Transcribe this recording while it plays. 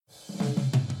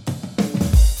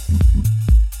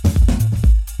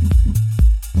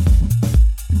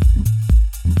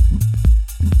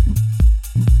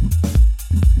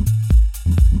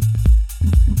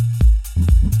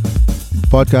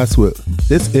podcast world.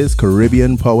 This is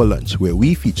Caribbean Power Lunch, where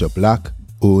we feature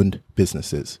Black-owned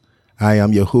businesses. I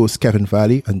am your host, Kevin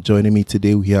Valley, and joining me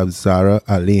today we have Zara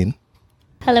Alain.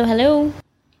 Hello, hello.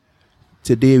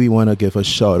 Today we want to give a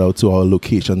shout out to our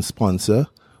location sponsor.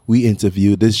 We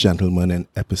interviewed this gentleman in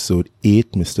episode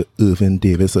 8, Mr. Irvin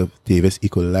Davis of Davis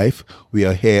Eco Life. We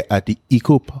are here at the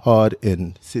Eco Pod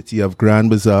in city of Grand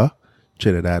Bazaar,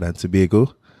 Trinidad and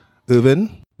Tobago.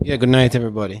 Irvin? Yeah, good night,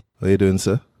 everybody. How are you doing,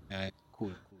 sir?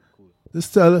 Cool.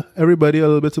 Just tell everybody a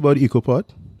little bit about EcoPod.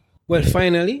 Well,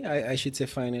 finally, I should say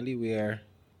finally, we are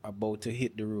about to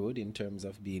hit the road in terms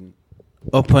of being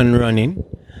up and running.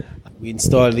 We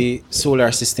installed the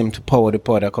solar system to power the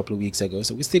pod a couple of weeks ago,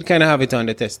 so we still kind of have it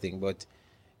under testing, but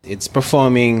it's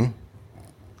performing,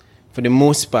 for the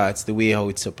most part, the way how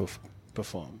it's supposed to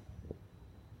perform.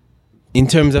 In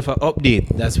terms of an update,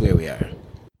 that's where we are.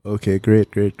 Okay, great.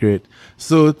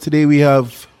 So today we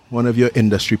have one of your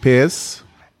industry peers,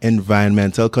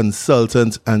 environmental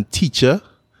consultant and teacher,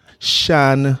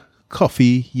 Shan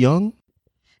Coffee Young.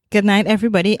 Good night,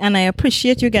 everybody, and I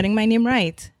appreciate you getting my name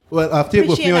right. Well, after you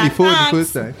put me on the phone the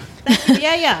first time.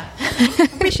 Yeah.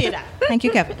 Appreciate that. Thank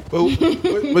you, Kevin.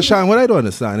 But Shan, what I don't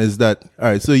understand is that, all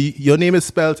right, so your name is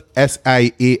spelled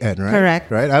S-I-A-N, right?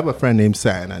 Correct. Right? I have a friend named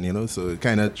San, and so it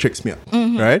kind of tricks me up,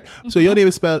 right? So your name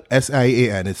is spelled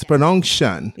S-I-A-N. It's pronounced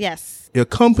Shan. Yes. Your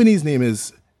company's name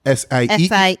is S-I-E.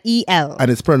 S-I-E-L. And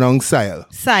it's pronounced Siel.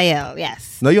 Siel,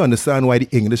 yes. Now you understand why the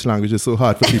English language is so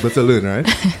hard for people to learn, right?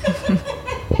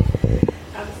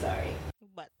 I'm sorry.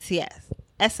 But yes.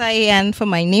 S-I-A-N for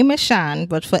my name is Shan,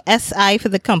 but for S-I for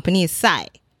the company is Sai.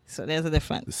 So there's a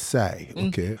difference. Sai,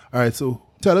 okay. All right, so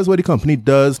tell us what the company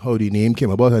does, how the name came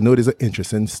about. I know there's an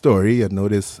interesting story. I know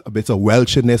there's a bit of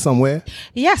Welsh in there somewhere.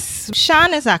 Yes,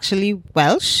 Shan is actually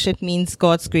Welsh. It means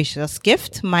God's gracious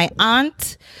gift. My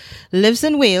aunt lives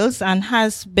in Wales and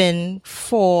has been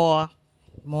for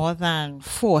more than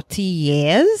 40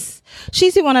 years.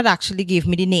 She's the one that actually gave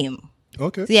me the name.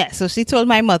 Okay. Yeah, so she told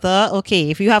my mother, okay,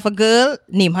 if you have a girl,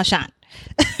 name her Shan.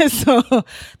 So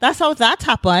that's how that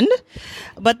happened.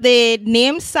 But the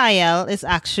name Siel is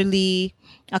actually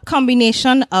a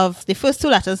combination of the first two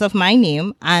letters of my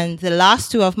name and the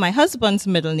last two of my husband's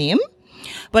middle name.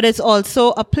 But it's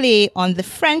also a play on the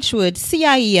French word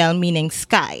Ciel, meaning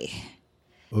sky.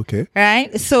 Okay.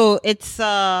 Right? So it's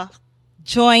a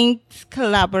joint,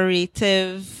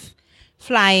 collaborative,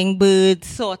 flying bird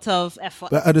sort of effort.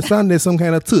 But I understand there's some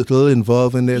kind of turtle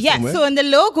involved in there somewhere. Yeah, so in the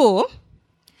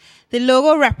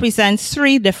logo represents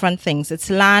three different things. It's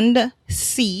land,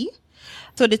 sea.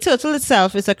 So the turtle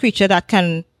itself is a creature that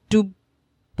can do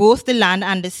both the land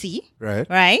and the sea.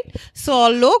 Right? So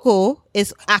our logo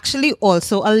is actually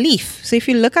also a leaf. So if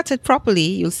you look at it properly,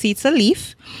 you'll see it's a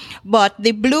leaf. But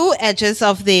the blue edges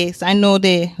of this, I know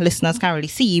the listeners can't really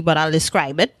see, but I'll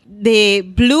describe it. The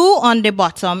blue on the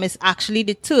bottom is actually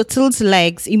the turtle's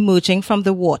legs emerging from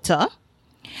the water.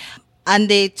 And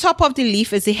the top of the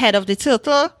leaf is the head of the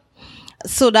turtle.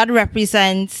 So that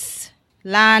represents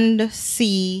land,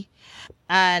 sea,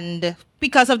 and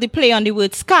because of the play on the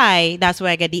word sky, that's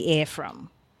where I get the air from.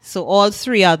 So all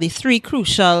three are the three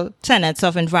crucial tenets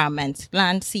of environment: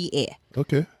 land, sea, air.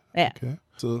 Okay. Yeah. Okay.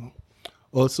 So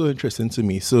also interesting to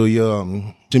me. So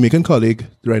your Jamaican colleague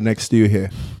right next to you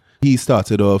here, he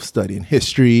started off studying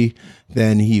history.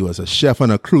 Then he was a chef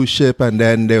on a cruise ship, and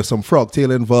then there was some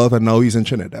frogtail involved, and now he's in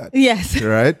Trinidad. Yes.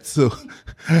 Right? So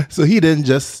he didn't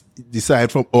just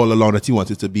decide from all along that he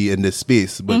wanted to be in this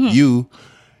space, but you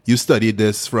studied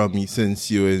this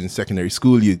since you were in secondary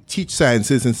school. You teach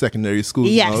sciences in secondary school.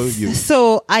 Yes.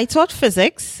 So I taught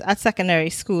physics at secondary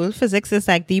school. Physics is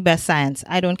like the best science.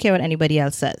 I don't care what anybody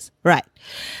else says. Right.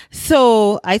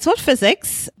 So I taught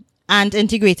physics and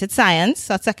integrated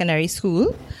science at secondary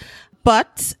school.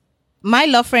 But my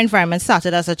love for environment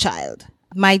started as a child.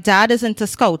 My dad is into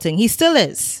scouting. He still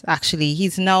is, actually.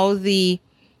 He's now the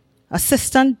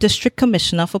assistant district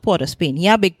commissioner for Port of Spain. He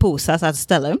had a big post, as I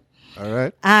tell him. All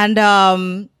right.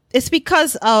 And it's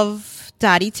because of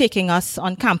Daddy taking us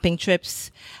on camping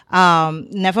trips.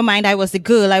 Never mind, I was the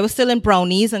girl. I was still in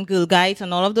brownies and Girl Guides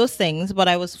and all of those things, but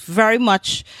I was very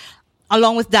much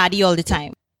along with Daddy all the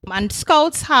time. And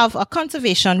scouts have a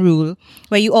conservation rule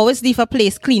where you always leave a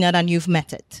place cleaner than you've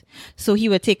met it. So he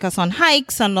would take us on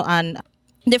hikes and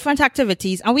different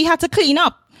activities, and we had to clean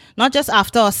up, not just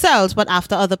after ourselves, but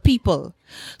after other people.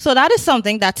 So that is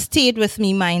something that stayed with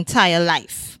me my entire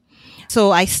life.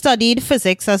 So I studied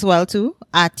physics as well too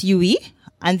at UE.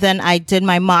 And then I did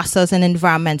my master's in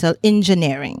environmental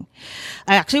engineering.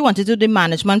 I actually wanted to do the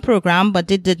management program, but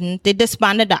they didn't. They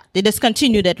disbanded that. They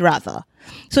discontinued it rather.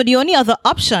 So the only other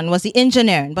option was the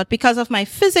engineering. But because of my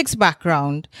physics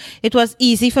background, it was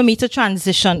easy for me to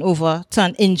transition over to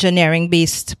an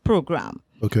engineering-based program.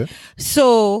 Okay.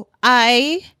 So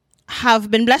I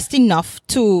have been blessed enough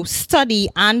to study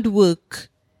and work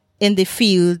in the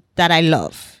field that I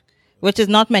love, which is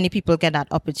not many people get that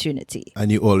opportunity.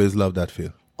 And you always love that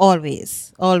field?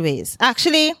 Always, always.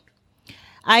 Actually,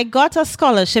 I got a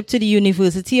scholarship to the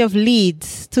University of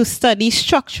Leeds to study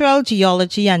structural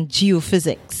geology and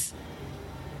geophysics.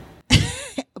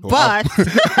 But,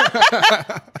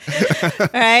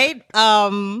 right?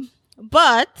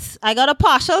 But I got a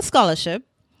partial scholarship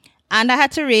and I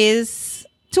had to raise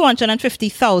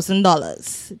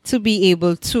 $250,000 to be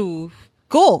able to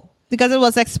go because it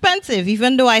was expensive,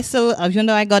 even though I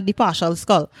got the partial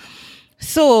scholarship.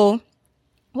 So,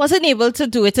 wasn't able to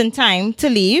do it in time to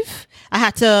leave. I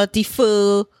had to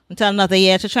defer until another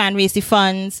year to try and raise the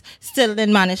funds. Still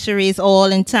didn't manage to raise all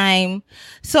in time.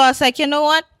 So I was like, you know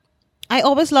what? I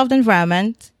always loved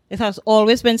environment. It has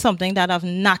always been something that has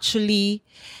naturally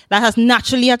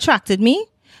attracted me.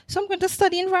 So I'm going to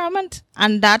study environment.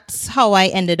 And that's how I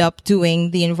ended up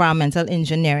doing the environmental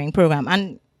engineering program.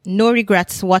 And no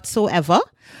regrets whatsoever.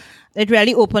 It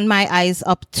really opened my eyes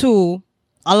up to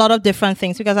a lot of different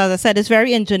things because, as I said, it's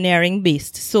very engineering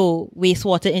based. So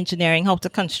wastewater engineering, how to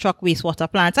construct wastewater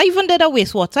plants. I even did a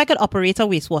wastewater. I could operate a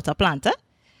wastewater plant.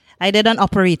 I did an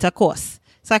operator course.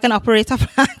 So I can operate a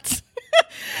plant.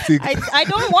 I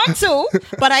don't want to,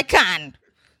 but I can.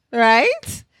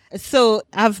 Right? So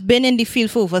I've been in the field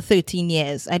for over 13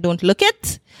 years. I don't look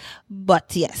it,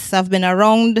 but yes, I've been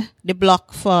around the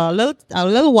block for a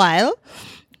little while.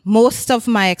 Most of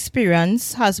my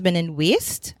experience has been in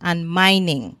waste and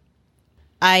mining.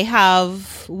 I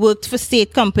have worked for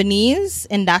state companies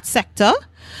in that sector.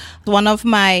 One of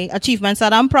my achievements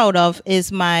that I'm proud of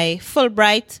is my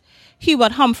Fulbright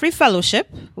Hubert Humphrey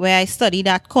Fellowship, where I studied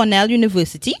at Cornell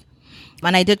University.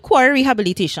 And I did quarry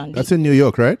rehabilitation. That's in New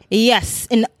York, right? Yes,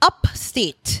 in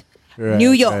upstate Right,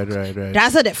 New York. Right.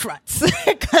 That's a difference.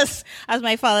 Because, as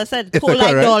my father said, Ithaca, cold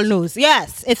like right? doll knows.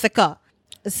 Yes, Ithaca.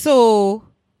 So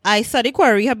I studied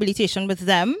quarry rehabilitation with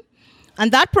them.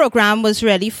 And that program was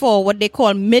really for what they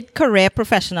call mid-career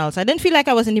professionals. I didn't feel like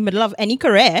I was in the middle of any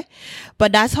career,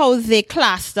 but that's how they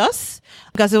classed us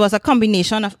because it was a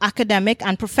combination of academic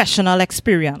and professional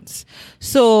experience.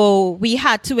 So we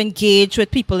had to engage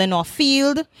with people in our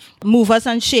field, movers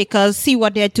and shakers, see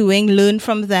what they're doing, learn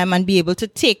from them, and be able to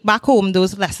take back home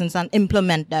those lessons and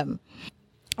implement them.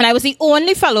 And I was the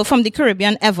only fellow from the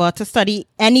Caribbean ever to study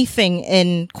anything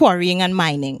in quarrying and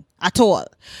mining at all.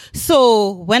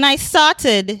 So when I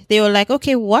started, they were like,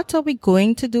 okay, what are we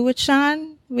going to do with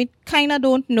Shan? We kind of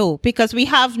don't know because we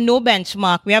have no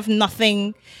benchmark. We have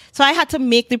nothing. So I had to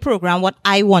make the program what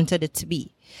I wanted it to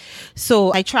be.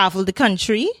 So I traveled the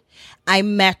country. I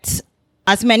met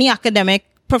as many academic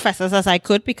professors as I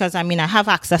could because, I have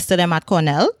access to them at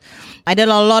Cornell. I did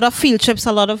a lot of field trips,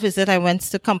 a lot of visits. I went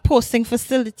to composting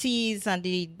facilities and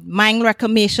the mine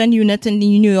reclamation unit in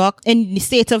the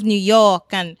state of New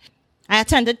York. And I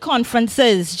attended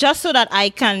conferences just so that I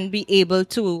can be able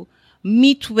to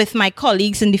meet with my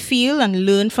colleagues in the field and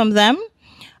learn from them.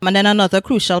 And then another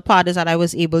crucial part is that I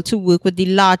was able to work with the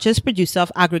largest producer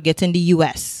of aggregate in the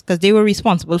U.S. because they were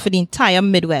responsible for the entire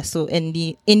Midwest. So in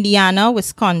the Indiana,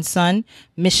 Wisconsin,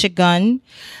 Michigan,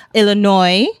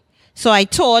 Illinois. So I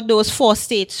toured those 4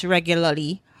 states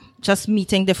regularly, just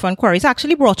meeting different quarries. I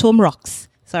actually brought home rocks.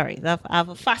 Sorry, I have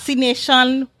a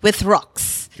fascination with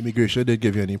rocks. Immigration didn't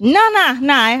give you any... No,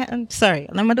 I'm sorry.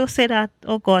 Let me don't say that.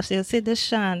 Oh gosh, they'll say this,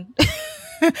 Shan.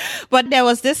 But there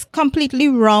was this completely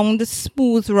round,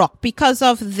 smooth rock because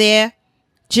of their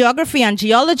geography and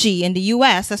geology in the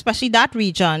U.S., especially that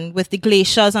region with the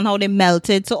glaciers and how they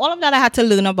melted. So all of that I had to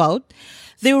learn about.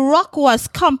 The rock was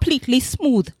completely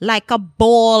smooth, like a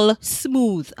ball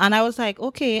smooth. And I was like,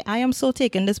 okay, I am so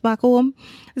taking this back home.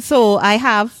 So I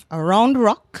have a round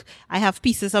rock. I have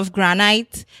pieces of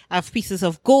granite. I have pieces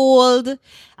of gold.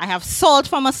 I have salt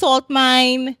from a salt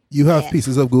mine. You have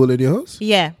pieces of gold in your house?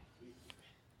 Yeah.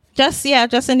 Just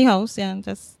in the house. Yeah.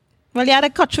 Well, you had to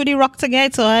cut through the rock to get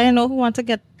it. So I don't know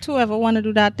whoever want to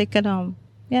do that, they could,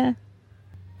 yeah.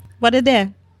 But it's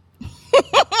there.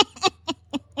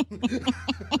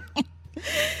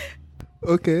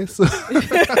 Okay, so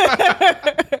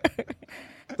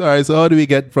all right. So how do we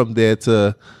get from there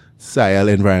to SIAL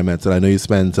Environmental? I know you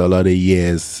spent a lot of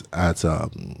years at is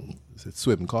it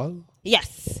SWIMCOL?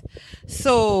 Yes.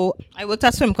 So I worked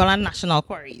at SWIMCOL and National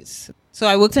Quarries. So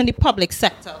I worked in the public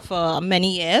sector for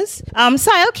many years.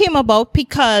 SIAL came about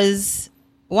because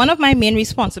one of my main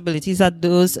responsibilities at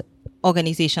those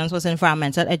organizations was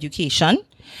environmental education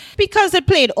because it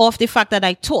played off the fact that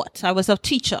I taught. I was a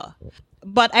teacher.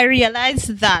 But I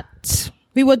realized that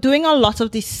we were doing a lot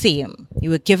of the same. You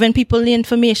were giving people the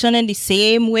information in the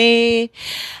same way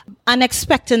and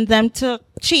expecting them to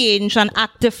change and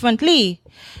act differently.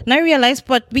 And I realized,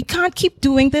 but we can't keep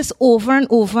doing this over and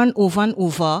over and over and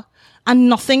over, and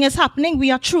nothing is happening.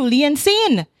 We are truly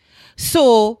insane.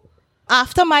 So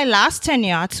after my last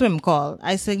tenure at Swim Call,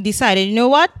 I decided, you know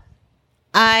what?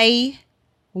 I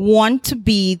want to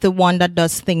be the one that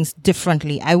does things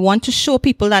differently. I want to show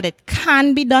people that it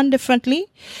can be done differently.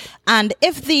 And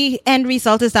if the end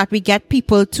result is that we get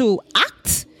people to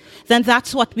act, then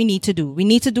that's what we need to do. We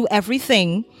need to do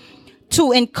everything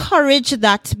to encourage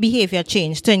that behavior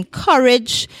change, to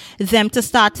encourage them to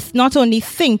start not only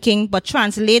thinking, but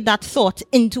translate that thought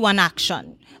into an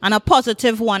action, and a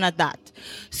positive one at that.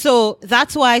 So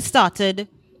that's why I started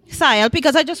SIAL,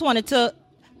 because I just wanted to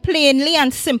plainly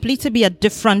and simply to be a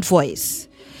different voice,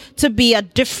 to be a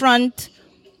different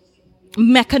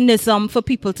mechanism for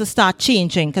people to start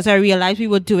changing, because I realized we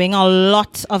were doing a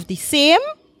lot of the same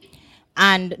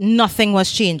and nothing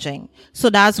was changing. So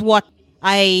that's what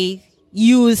I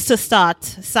used to start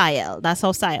SIAL. That's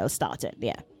how SIAL started,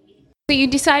 yeah. So you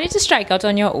decided to strike out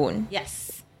on your own.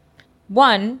 Yes.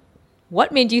 One,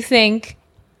 what made you think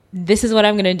this is what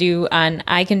I'm going to do and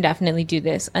I can definitely do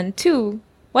this? And two,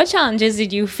 what challenges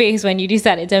did you face when you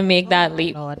decided to make that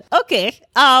leap? Lord. Okay.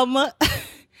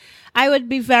 I would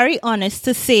be very honest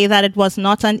to say that it was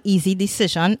not an easy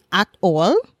decision at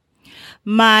all.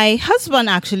 My husband,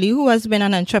 actually, who has been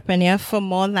an entrepreneur for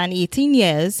more than 18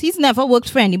 years, he's never worked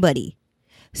for anybody.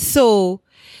 So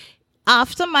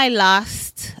after my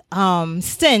last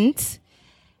stint,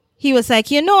 he was like,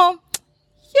 you know,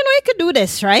 you could do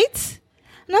this, right?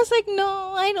 And I was like,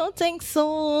 no, I don't think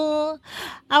so.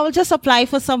 I will just apply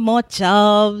for some more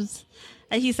jobs.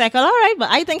 And he's like, well, all right, but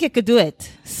I think you could do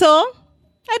it. So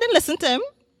I didn't listen to him.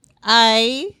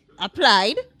 I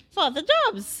applied for the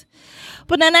jobs.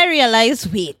 But then I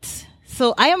realized, wait,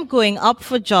 so I am going up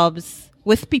for jobs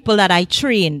with people that I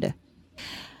trained.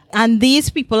 And these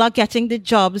people are getting the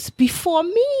jobs before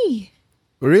me.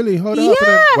 Really? How that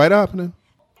happening? Why that happening?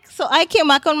 So I came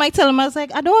back on my telegram. I was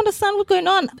like, I don't understand what's going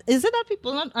on. Is it that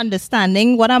people not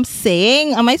understanding what I'm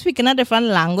saying? Am I speaking a different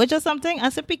language or something? I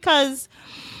said, because,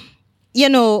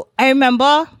 I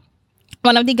remember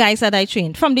one of the guys that I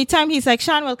trained. From the time he's like,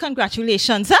 Shan, well,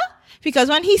 congratulations, huh? Because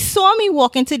when he saw me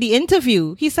walk into the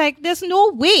interview, he's like, there's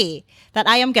no way that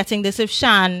I am getting this if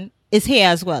Shan is here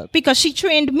as well. Because she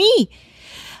trained me.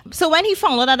 So when he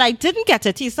found out that I didn't get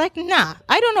it, he's like, nah,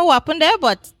 I don't know what happened there,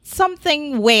 but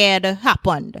something weird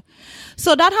happened.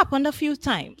 So that happened a few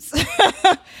times.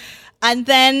 And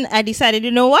then I decided,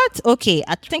 you know what? Okay,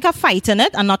 I think I'm fighting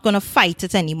it. I'm not going to fight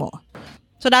it anymore.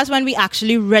 So that's when we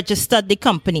actually registered the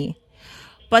company.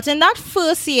 But in that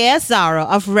first year, Zara,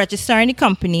 of registering the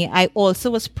company, I also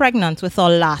was pregnant with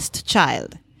our last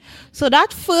child. So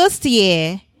that first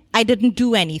year, I didn't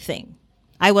do anything.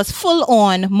 I was full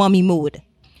on mommy mode.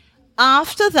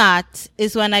 After that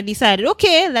is when I decided,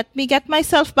 okay, let me get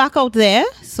myself back out there.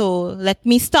 So let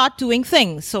me start doing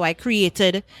things. So I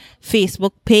created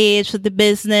Facebook page for the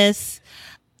business.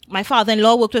 My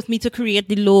father-in-law worked with me to create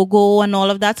the logo and all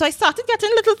of that. So I started getting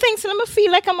little things and I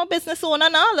feel like I'm a business owner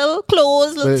now. Little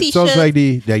clothes, little t-shirts. It sounds like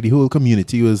the whole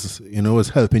community was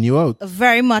helping you out.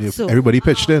 Very much so. Everybody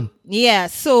pitched in. Yeah.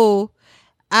 So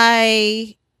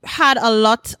I had a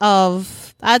lot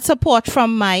of, I had support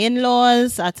from my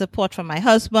in-laws, I had support from my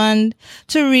husband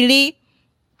to really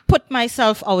put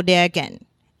myself out there again.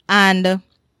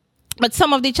 But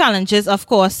some of the challenges, of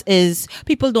course, is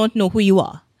people don't know who you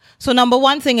are. So number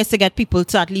one thing is to get people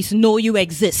to at least know you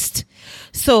exist.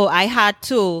 So I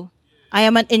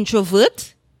am an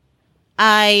introvert.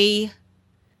 I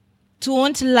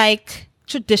don't like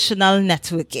traditional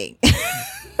networking.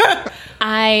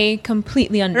 I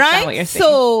completely understand what you're saying.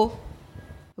 So,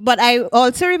 but I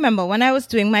also remember when I was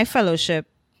doing my fellowship,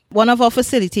 one of our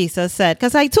facilitators said,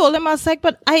 because I told him, I was like,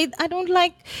 but I don't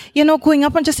like, going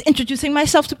up and just introducing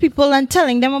myself to people and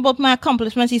telling them about my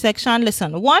accomplishments. He's like, Shan,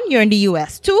 listen, one, you're in the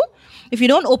US. Two, if you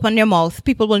don't open your mouth,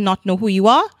 people will not know who you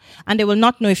are and they will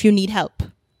not know if you need help.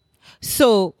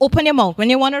 So open your mouth.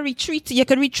 When you want to retreat, you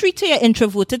can retreat to your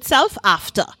introverted self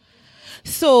after.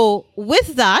 So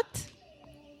with that,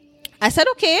 I said,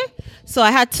 okay. So I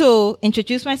had to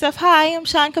introduce myself. Hi, I'm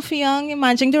Shan Kafiyang,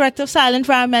 Managing Director of SIAL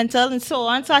Environmental, and so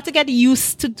on. So I had to get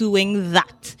used to doing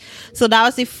that. So that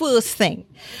was the first thing.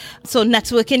 So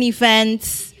networking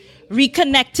events,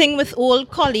 reconnecting with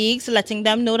old colleagues, letting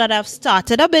them know that I've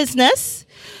started a business.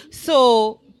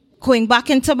 So going back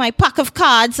into my pack of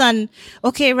cards and,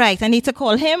 okay, right, I need to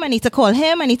call him, I need to call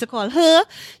him, I need to call her,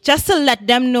 just to let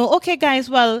them know, okay, guys,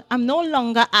 well, I'm no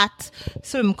longer at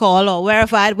Swim Call or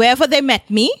wherever they met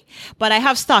me, but I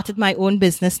have started my own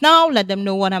business now. Let them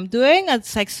know what I'm doing.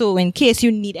 It's like, so in case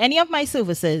you need any of my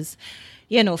services,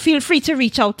 you know, feel free to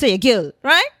reach out to your girl,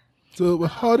 right? So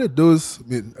how did those, I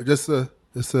mean, just to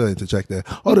interject there,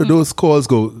 how did those calls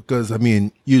go? Because, I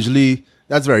mean, usually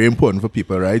that's very important for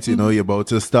people, right? You know, you're about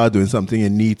to start doing something, you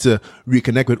need to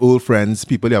reconnect with old friends,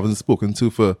 people you haven't spoken to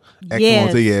for X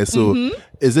amount of years. So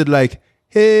is it like,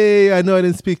 hey, I know I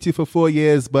didn't speak to you for 4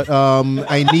 years, but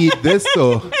I need this?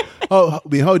 Or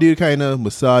how do you kind of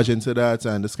massage into that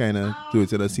and just kind of do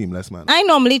it in a seamless manner? I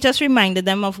normally just reminded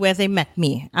them of where they met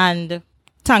me, and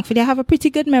thankfully I have a pretty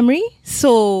good memory.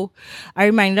 So I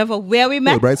reminded them of where we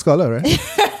met. Bright scholar, right?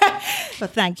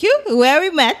 But thank you. Where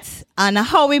we met and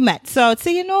how we met. So I would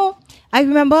say, you know, I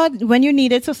remember when you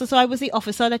needed so I was the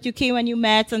officer that you came when you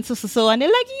met and so. And they're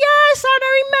like, yes,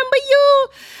 I remember you.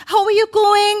 How are you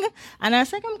going? And I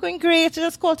was like, I'm going great. I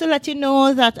just called to let you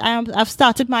know that I've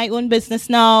started my own business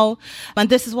now. And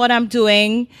this is what I'm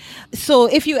doing. So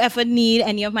if you ever need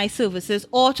any of my services,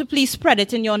 or to please spread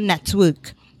it in your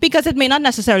network. Because it may not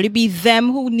necessarily be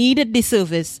them who needed the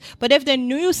service, but if they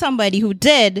knew somebody who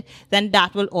did, then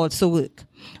that will also work.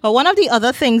 But one of the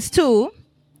other things too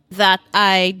that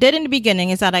I did in the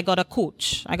beginning is that I got a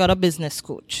coach. I got a business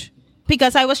coach.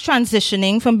 Because I was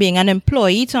transitioning from being an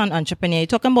employee to an entrepreneur. You're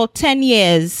talking about 10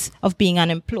 years of being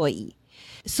an employee.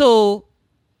 So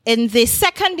in the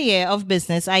second year of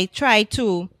business, I tried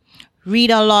to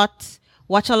read a lot,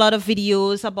 watch a lot of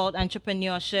videos about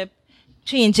entrepreneurship,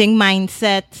 changing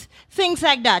mindset, things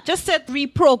like that, just to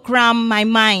reprogram my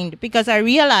mind, because I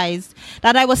realized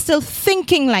that I was still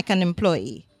thinking like an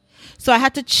employee. So I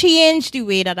had to change the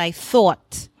way that I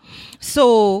thought.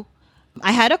 So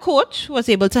I had a coach who was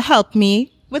able to help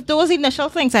me with those initial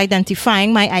things,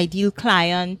 identifying my ideal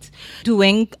client,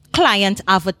 doing client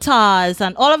avatars,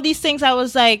 and all of these things. I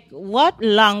was like, what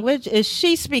language is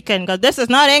she speaking? Because this is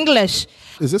not English.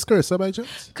 Is this Carissa by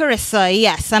chance? Carissa,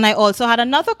 yes. And I also had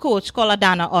another coach called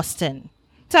Adana Austin.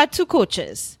 So I had two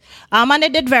coaches. And they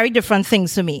did very different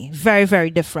things to me. Very, very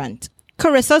different.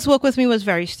 Carissa's work with me was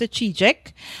very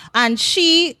strategic. And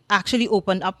she actually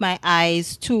opened up my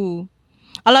eyes to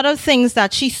a lot of things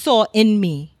that she saw in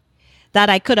me that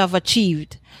I could have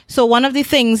achieved. So one of the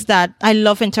things that I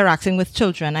love interacting with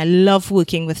children, I love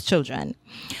working with children.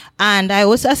 And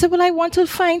I said, well, I want to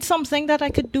find something that I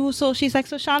could do. So she's like,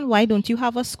 so Sean, why don't you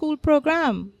have a school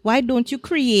program? Why don't you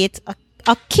create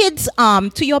a kid's arm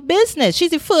to your business?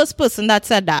 She's the first person that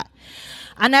said that.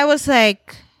 And I was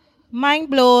like, mind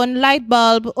blown, light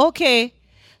bulb, okay.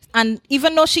 And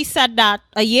even though she said that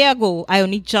a year ago, I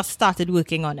only just started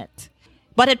working on it.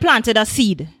 But it planted a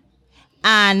seed.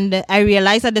 And I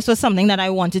realized that this was something that I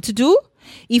wanted to do.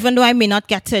 Even though I may not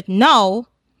get to it now,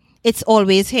 it's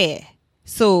always here.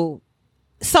 So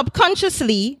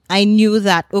subconsciously, I knew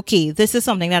that, okay, this is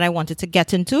something that I wanted to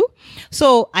get into.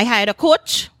 So I hired a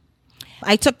coach.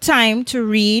 I took time to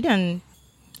read and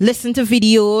listen to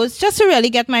videos just to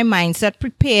really get my mindset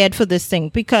prepared for this thing,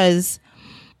 because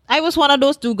I was one of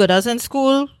those do-gooders in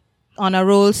school, honor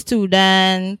roll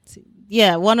student.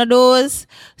 Yeah, one of those.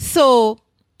 So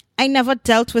I never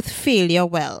dealt with failure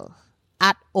well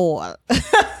at all.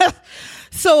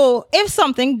 So if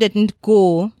something didn't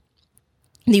go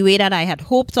the way that I had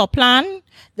hoped or planned,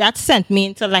 that sent me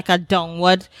into like a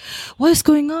downward, what is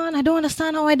going on? I don't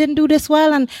understand how I didn't do this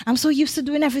well. And I'm so used to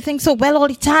doing everything so well all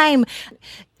the time.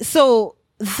 So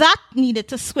that needed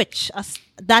to switch.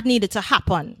 That needed to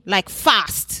happen like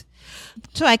fast.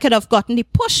 So I could have gotten the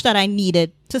push that I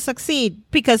needed to succeed,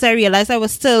 because I realized I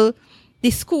was still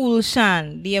the school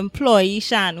Shan, the employee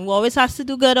Shan, who always has to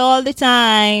do good all the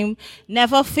time,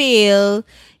 never fail,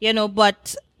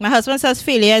 but my husband says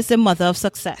failure is the mother of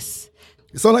success.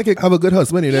 It's not like you have a good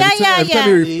husband. Yeah. Every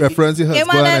time you reference your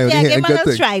husband, give him a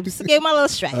little stripes. Give him a little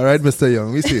stripes. All right, Mr.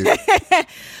 Young, we see it.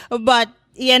 But,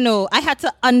 I had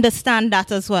to understand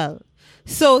that as well.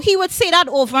 So he would say that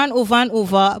over and over and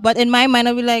over, but in my mind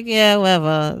I'd be like, yeah,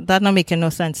 whatever, that's not making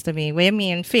no sense to me. What do you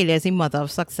mean failure is the mother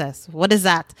of success? What is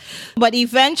that? But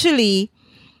eventually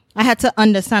I had to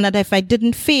understand that if I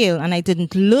didn't fail and I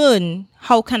didn't learn,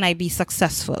 how can I be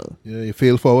successful? Yeah, you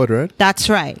fail forward, right? That's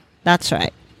right.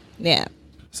 Yeah.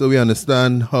 So we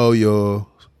understand how your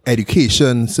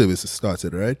education services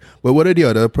started, right? But what are the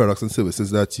other products and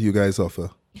services that you guys offer?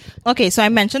 Okay, so I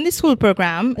mentioned the school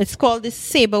program. It's called the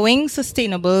Saberwing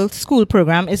Sustainable School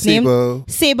Program. It's named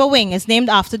Saberwing. It's named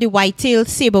after the white-tailed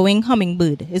saberwing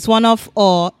hummingbird. It's one of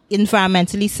our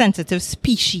environmentally sensitive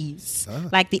species,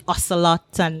 like the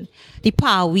ocelot and the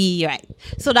pawi, right?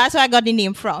 So that's where I got the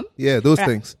name from. Yeah, those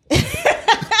things.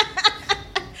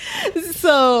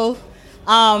 So,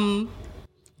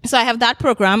 so I have that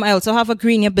program. I also have a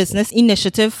Green Your Business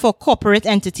initiative for corporate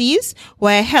entities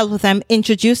where I help them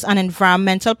introduce an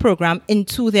environmental program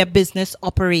into their business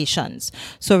operations.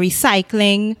 So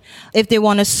recycling, if they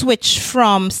want to switch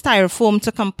from styrofoam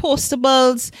to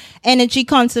compostables, energy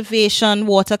conservation,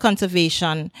 water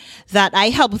conservation, that I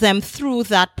help them through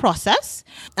that process.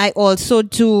 I also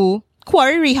do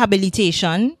quarry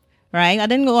rehabilitation. Right? I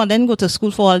didn't go to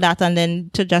school for all that and then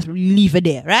to just leave it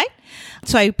there, right?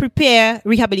 So I prepare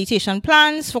rehabilitation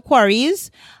plans for quarries,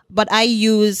 but I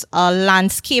use a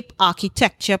landscape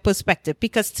architecture perspective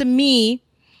because to me,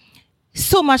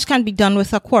 so much can be done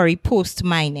with a quarry post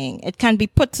mining. It can be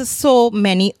put to so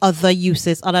many other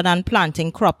uses other than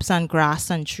planting crops and grass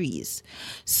and trees.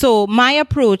 So my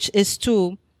approach is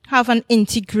to have an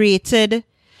integrated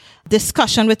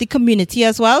discussion with the community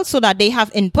as well so that they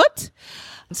have input.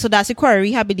 So that's the quarry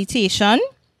rehabilitation.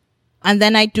 And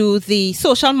then I do the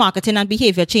social marketing and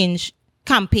behavior change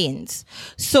campaigns.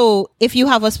 So if you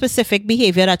have a specific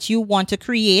behavior that you want to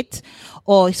create,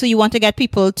 or so you want to get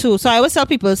people to, so I always tell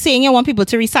people, saying you want people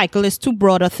to recycle is too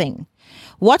broad a thing.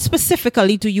 What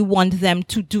specifically do you want them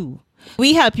to do?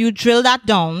 We help you drill that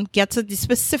down, get to the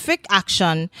specific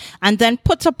action, and then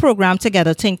put a program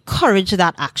together to encourage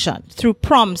that action through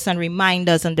prompts and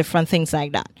reminders and different things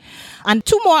like that. And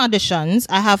 2 more additions.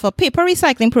 I have a paper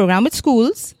recycling program with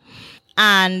schools,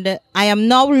 and I am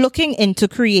now looking into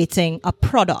creating a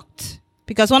product.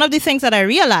 Because one of the things that I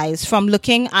realized from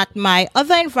looking at my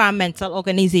other environmental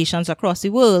organizations across the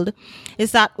world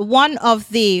is that one of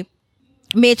the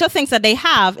major things that they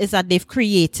have is that they've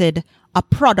created a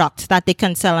product that they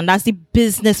can sell, and that's the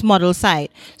business model side.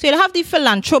 So you'll have the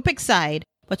philanthropic side,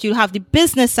 but you'll have the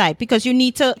business side because you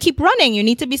need to keep running. You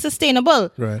need to be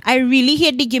sustainable. Right. I really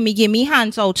hate the gimme,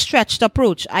 hands outstretched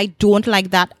approach. I don't like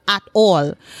that at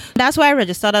all. That's why I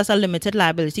registered as a limited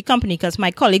liability company because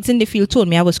my colleagues in the field told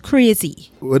me I was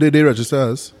crazy. What did they register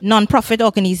as? Non-profit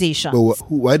organization. But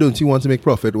why don't you want to make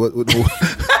profit?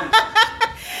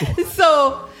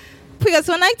 So, because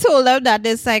when I told her that,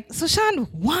 it's like, so Sean,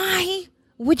 why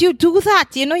would you do that?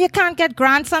 You know, you can't get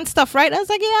grants and stuff, right? I was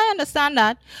like, yeah, I understand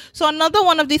that. So another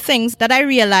one of the things that I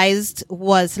realized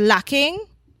was lacking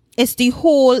is the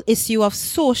whole issue of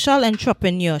social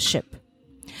entrepreneurship.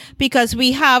 Because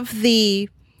we have the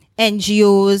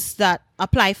NGOs that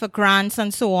apply for grants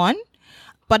and so on.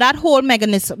 But that whole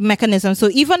mechanism, so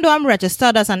even though I'm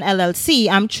registered as an LLC,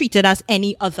 I'm treated as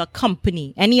any other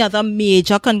company, any other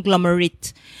major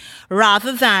conglomerate,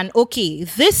 rather than, okay,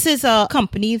 this is a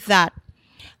company that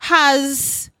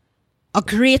has a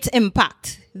great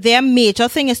impact. Their major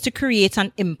thing is to create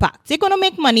an impact. They're going to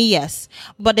make money, yes,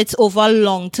 but it's over a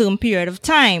long-term period of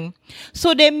time.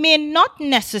 So they may not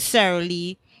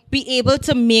necessarily be able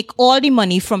to make all the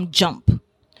money from jump.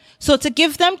 So to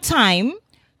give them time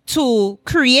to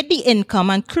create the income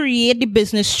and create the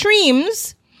business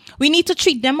streams, we need to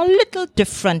treat them a little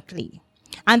differently.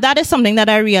 And that is something that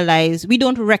I realize we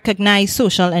don't recognize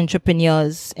social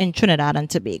entrepreneurs in Trinidad and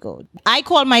Tobago. I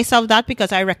call myself that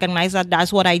because I recognize that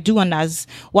that's what I do and that's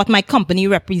what my company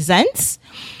represents.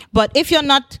 But if you're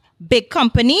not big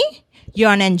company,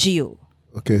 you're an NGO.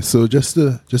 Okay, so just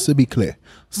to be clear,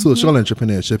 social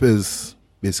entrepreneurship is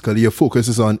basically your focus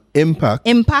is on impact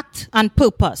and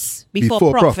purpose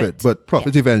before profit. But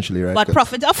profit eventually, right? But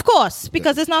profit, of course,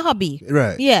 because it's not hobby.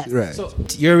 Right. Yeah. Right. So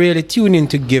you're really tuning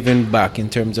to giving back in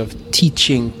terms of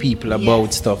teaching people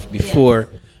about stuff before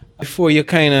you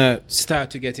kind of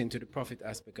start to get into the profit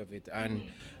aspect of it.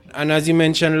 And as you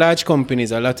mentioned, a lot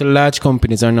of large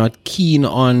companies are not keen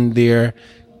on their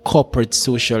corporate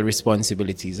social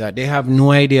responsibilities. They have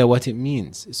no idea what it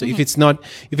means. So if it's not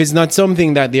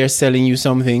something that they're selling you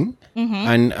something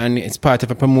and it's part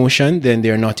of a promotion, then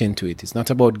they're not into it. It's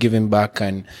not about giving back,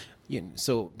 and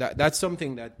so that's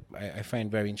something that I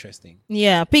find very interesting.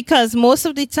 Yeah, because most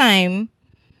of the time,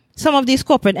 some of these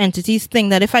corporate entities think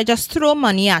that if I just throw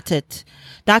money at it,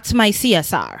 that's my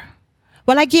CSR.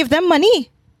 Well, I gave them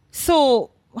money, so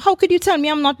how could you tell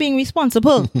me I'm not being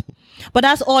responsible? But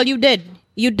that's all you did.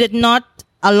 You did not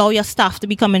allow your staff to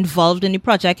become involved in the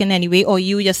project in any way, or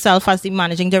you yourself as the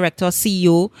managing director or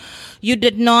CEO. You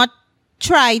did not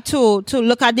try to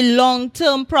look at the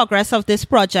long-term progress of this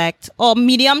project or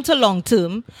medium to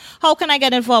long-term. How can I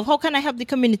get involved? How can I help the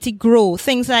community grow?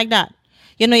 Things like that.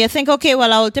 You think, okay,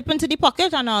 well, I'll dip into the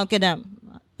pocket and I'll give them,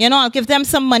 I'll give them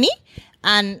some money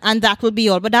and that will be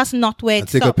all. But that's not where it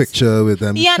Take stops. a picture with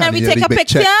them. Yeah, and then we take a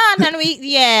picture check. and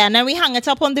then we hang it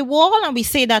up on the wall and we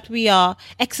say that we are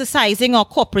exercising our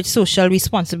corporate social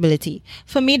responsibility.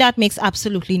 For me, that makes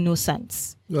absolutely no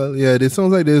sense. Well, yeah, it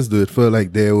sounds like they just do it for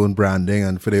like their own branding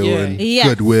and for their own Yeah.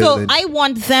 goodwill. So and I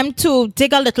want them to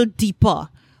dig a little deeper.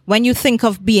 When you think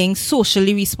of being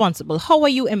socially responsible, how are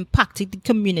you impacting the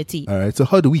community? all right, so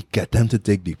how do we get them to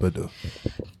dig deeper though?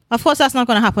 Of course, that's not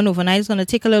going to happen overnight. It's going to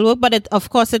take a little work, but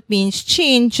it means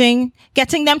changing,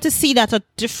 getting them to see that a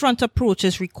different approach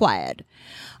is required,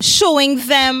 showing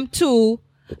them to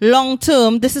long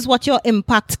term, this is what your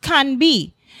impact can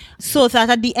be. So that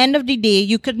at the end of the day,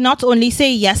 you could not only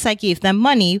say, yes, I gave them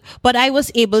money, but I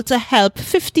was able to help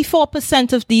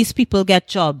 54% of these people get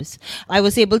jobs. I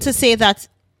was able to say that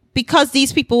because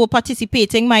these people were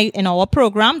participating in our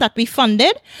program that we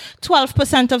funded,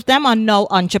 12% of them are now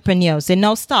entrepreneurs. They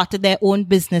now started their own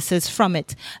businesses from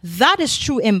it. That is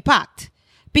true impact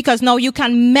because now you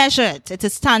can measure it. It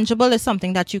is tangible. It's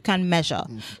something that you can measure.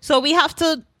 So we have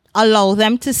to allow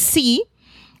them to see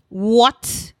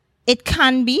what it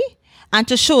can be and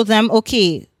to show them,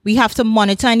 okay, we have to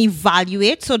monitor and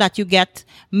evaluate so that you get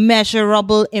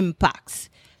measurable impacts.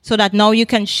 So that now you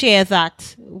can share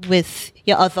that with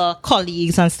your other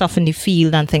colleagues and stuff in the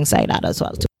field and things like that as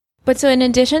well too. But so in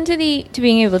addition to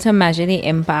being able to measure the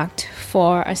impact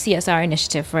for a CSR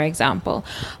initiative, for example,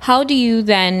 how do you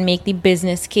then make the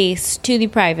business case to the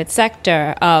private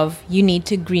sector of you need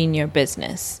to green your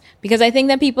business? Because I think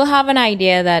that people have an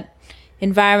idea that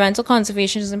environmental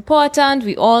conservation is important.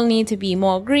 We all need to be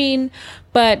more green,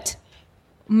 but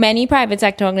many private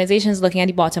sector organizations looking at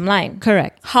the bottom line.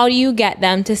 Correct. How do you get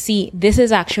them to see this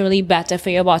is actually better for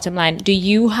your bottom line? Do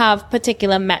you have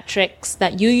particular metrics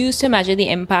that you use to measure the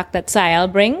impact that SIAL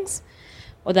brings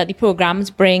or that the programs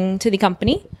bring to the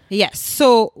company? Yes.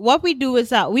 So what we do is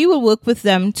that we will work with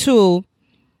them too,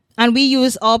 and we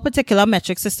use our particular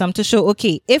metric system to show,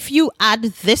 okay, if you add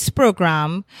this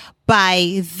program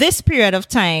by this period of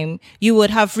time, you would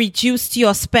have reduced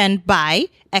your spend by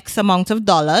X amount of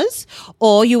dollars,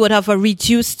 or you would have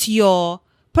reduced your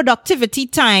productivity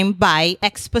time by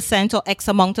X% or X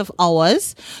amount of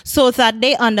hours, so that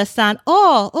they understand,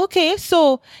 oh, okay,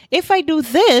 so if I do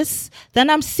this, then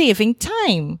I'm saving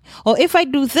time. Or if I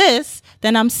do this,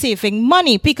 then I'm saving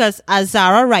money. Because as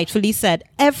Zara rightfully said,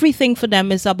 everything for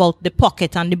them is about the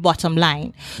pocket and the bottom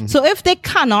line. Mm-hmm. So if they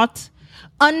cannot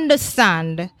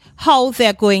understand how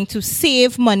they're going to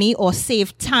save money or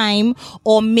save time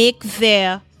or make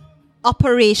their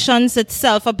operations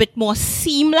itself a bit more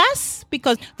seamless,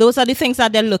 because those are the things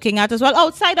that they're looking at as well,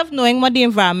 outside of knowing what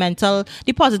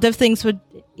the positive things with,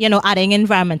 adding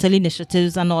environmental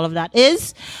initiatives and all of that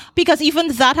is, because even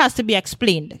that has to be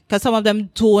explained, because some of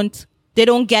them don't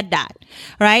get that,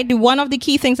 right? One of the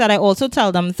key things that I also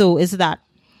tell them though is that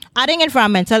adding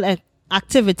environmental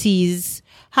activities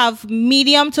have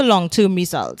medium to long-term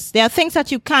results. There are things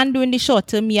that you can do in the short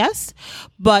term, yes,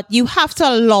 but you have to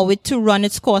allow it to run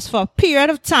its course for a period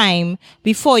of time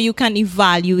before you can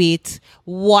evaluate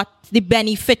what the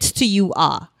benefits to you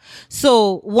are.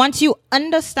 So once you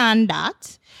understand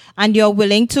that and you're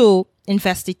willing to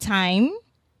invest the time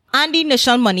and the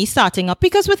initial money starting up,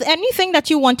 because with anything that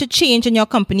you want to change in your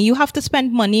company, you have to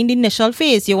spend money in the initial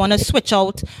phase. You want to switch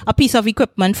out a piece of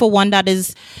equipment for one that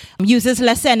uses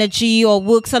less energy or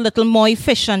works a little more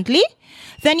efficiently,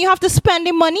 then you have to spend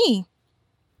the money,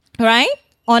 right,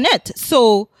 on it.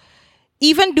 So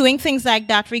even doing things like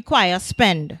that requires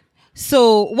spend.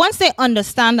 So once they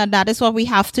understand that is what we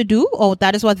have to do, or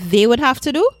that is what they would have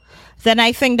to do, then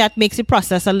I think that makes the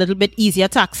process a little bit easier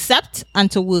to accept and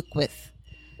to work with.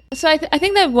 So I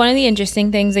think that one of the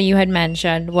interesting things that you had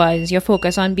mentioned was your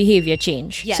focus on behavior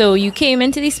change. Yes. So you came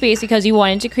into the space because you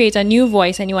wanted to create a new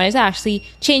voice and you wanted to actually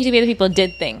change the way that people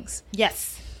did things.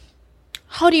 Yes.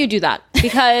 How do you do that?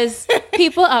 Because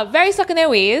people are very stuck in their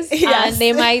ways, yes, and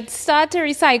they might start to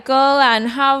recycle and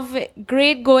have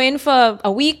great going for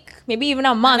a week, maybe even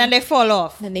a month. And then they fall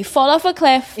off. Then they fall off a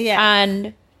cliff,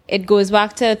 and it goes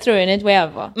back to throwing it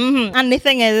wherever. Mm-hmm. And the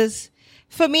thing is,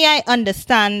 for me, I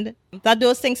understand that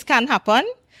those things can happen.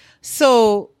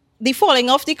 So the falling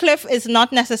off the cliff is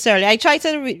not necessarily, I try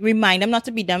to remind them not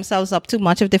to beat themselves up too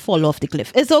much if they fall off the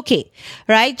cliff. It's okay,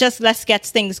 right? Just let's get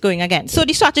things going again. So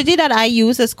the strategy that I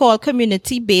use is called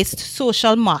community-based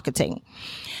social marketing.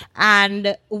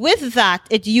 And with that,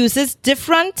 it uses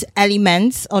different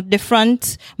elements or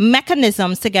different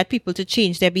mechanisms to get people to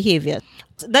change their behavior.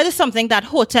 That is something that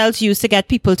hotels use to get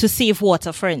people to save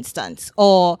water, for instance,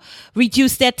 or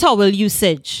reduce their towel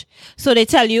usage. So they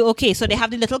tell you, okay, so they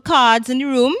have the little cards in the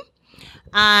room,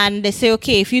 and they say,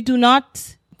 okay, if you do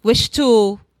not wish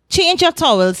to change your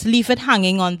towels, leave it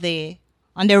hanging on the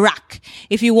rack.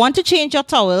 If you want to change your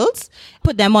towels,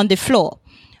 put them on the floor.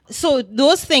 So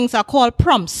those things are called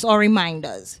prompts or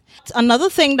reminders. Another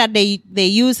thing that they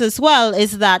use as well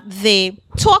is that they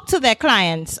talk to their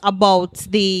clients about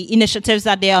the initiatives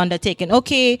that they are undertaking.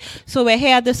 Okay, so we're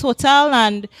here at this hotel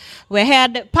and we're here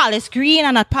at Palace Green,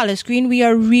 and at Palace Green we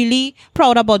are really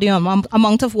proud about the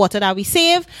amount of water that we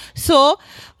save. So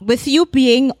with you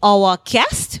being our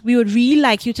guest, we would really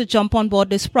like you to jump on board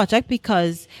this project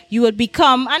because you would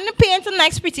become, and paint a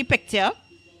nice pretty picture.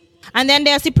 And then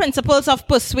there's the principles of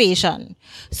persuasion.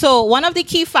 So one of the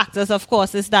key factors, of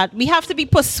course, is that we have to be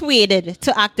persuaded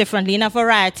to act differently in a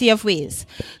variety of ways.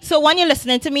 So when you're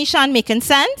listening to me, Sean, making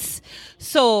sense?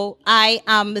 So I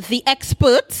am the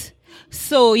expert.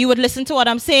 So you would listen to what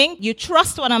I'm saying. You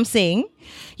trust what I'm saying.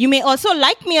 You may also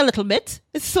like me a little bit.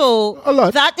 So a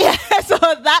lot. So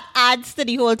that adds to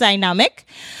the whole dynamic.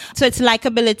 So it's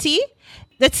likability.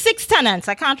 There's 6 tenets.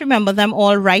 I can't remember them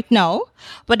all right now,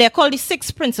 but they're called the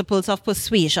 6 principles of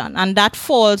persuasion. And that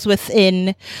falls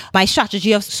within my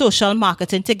strategy of social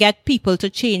marketing to get people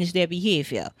to change their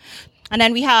behavior. And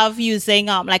then we have using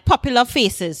like popular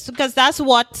faces, because that's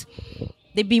what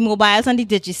the B-Mobiles and the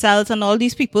Digicels and all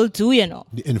these people do, you know.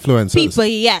 The influencers. People,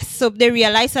 yes. So they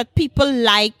realize that people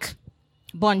like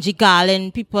Bunji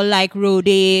Garlin, people like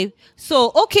Rode.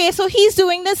 So, okay, so he's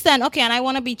doing this then. Okay, and I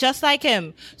want to be just like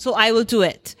him. So I will do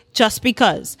it just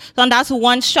because. So and that's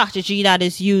one strategy that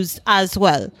is used as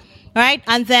well. Right?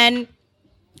 And then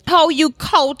how you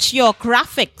couch your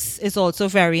graphics is also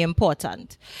very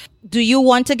important. Do you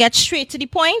want to get straight to the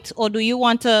point, or do you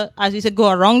want to, as we said,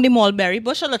 go around the mulberry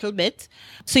bush a little bit?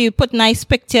 So you put nice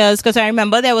pictures, because I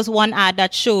remember there was one ad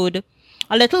that showed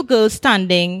a little girl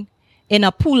standing in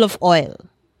a pool of oil.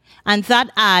 And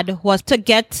that ad was to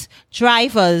get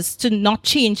drivers to not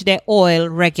change their oil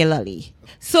regularly.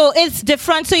 So it's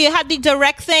different. So you had the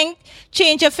direct thing,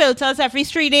 change your filters every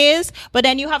 3 days, but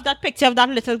then you have that picture of that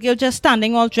little girl just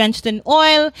standing all drenched in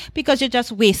oil because you're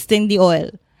just wasting the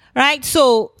oil, right?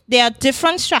 So there are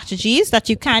different strategies that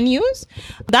you can use.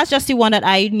 That's just the one that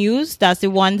I use. That's the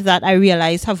one that I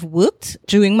realized have worked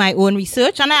during my own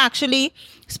research. And I actually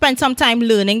spent some time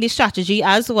learning the strategy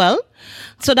as well.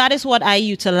 So that is what I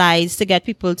utilize to get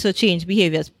people to change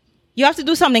behaviors. You have to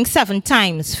do something 7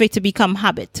 times for it to become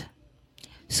habit.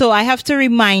 So I have to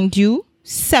remind you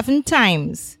 7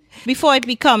 times before it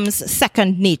becomes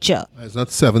second nature. It's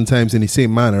not 7 times in the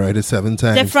same manner, right? It's 7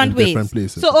 times different in ways. different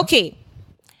places. So, okay.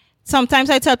 Sometimes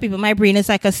I tell people my brain is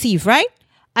like a sieve, right?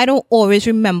 I don't always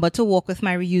remember to walk with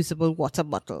my reusable water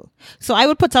bottle. So I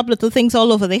would put up little things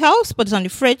all over the house, put it on the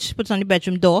fridge, put it on the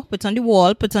bedroom door, put it on the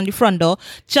wall, put it on the front door,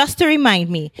 just to remind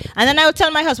me. And then I would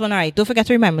tell my husband, all right, don't forget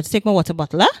to remember to take my water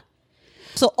bottle, huh?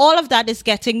 So all of that is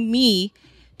getting me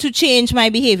to change my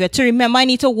behavior, to remember I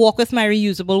need to walk with my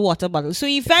reusable water bottle. So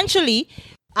eventually,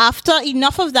 after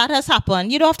enough of that has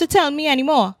happened, you don't have to tell me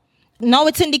anymore. Now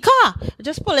it's in the car.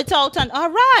 Just pull it out and all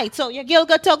right, so your girl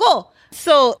got to go.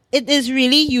 So it is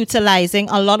really utilizing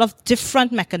a lot of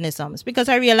different mechanisms, because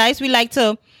I realize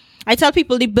I tell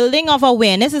people the building of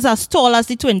awareness is as tall as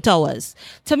the Twin Towers.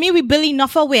 To me, we build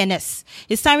enough awareness.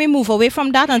 It's time we move away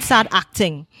from that and start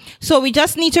acting. So we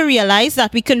just need to realize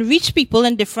that we can reach people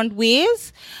in different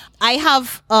ways. I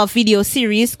have a video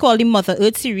series called the Mother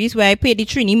Earth series where I pay the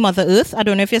Trini Mother Earth. I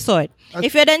don't know if you saw it.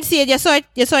 If you didn't see it,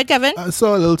 you saw it, Kevin? I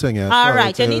saw a little thing, yeah. All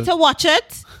right, you need to watch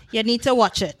it. You need to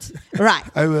watch it. Right.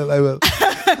 I will.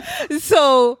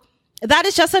 So that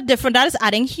is just that is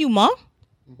adding humor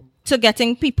to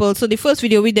getting people. So the first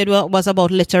video we did was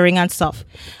about littering and stuff.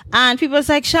 And people was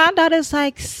like, Shan, that is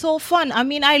like so fun. I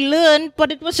mean, I learned,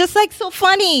 but it was just like so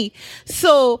funny.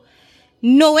 So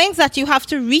knowing that you have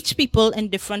to reach people in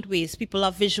different ways. People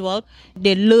are visual.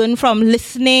 They learn from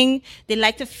listening. They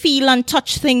like to feel and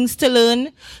touch things to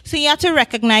learn. So you have to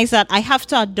recognize that I have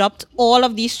to adopt all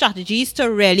of these strategies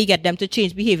to really get them to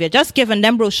change behavior. Just giving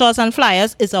them brochures and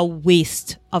flyers is a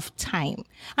waste of time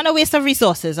and a waste of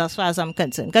resources as far as I'm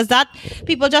concerned. Because that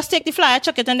people just take the flyer,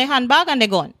 chuck it in their handbag and they're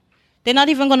gone. They're not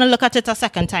even going to look at it a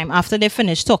second time after they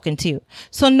finish talking to you.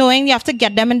 So knowing you have to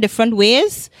get them in different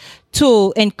ways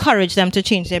to encourage them to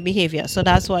change their behavior. So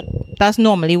that's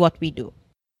normally what we do.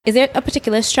 Is there a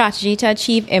particular strategy to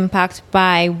achieve impact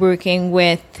by working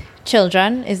with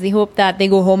children? Is the hope that they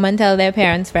go home and tell their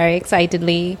parents very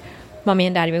excitedly, Mommy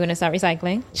and Daddy, we're going to start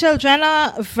recycling? Children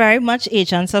are very much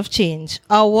agents of change.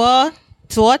 Our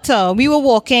daughter, we were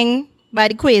walking by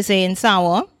the Quasi in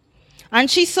Sawa. And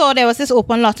she saw there was this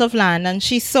open lot of land, and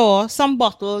she saw some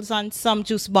bottles and some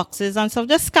juice boxes and stuff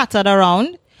just scattered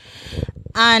around.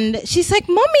 And she's like,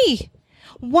 Mommy,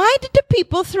 why did the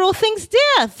people throw things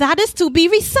there? That is to be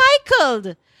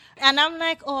recycled. And I'm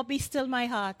like, oh, be still my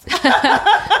heart.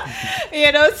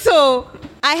 So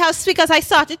I have, because I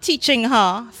started teaching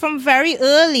her from very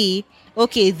early,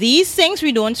 okay, these things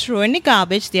we don't throw in the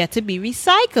garbage, they're to be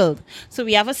recycled. So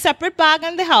we have a separate bag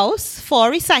in the house for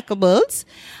recyclables.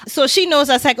 So she knows,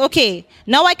 I was like, okay,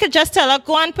 now I could just tell her,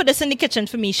 go and put this in the kitchen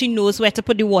for me. She knows where to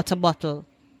put the water bottle.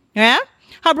 Yeah?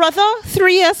 Her brother,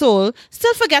 3 years old,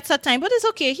 still forgets that time, but it's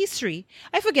okay, he's 3.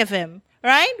 I forgive him.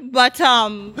 Right? But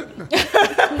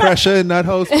pressure in that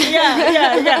house.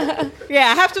 Yeah,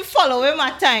 I have to follow him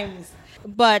at times.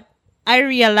 But I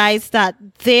realized that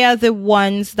they are the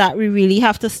ones that we really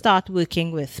have to start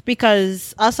working with,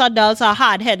 because us adults are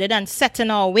hard-headed and set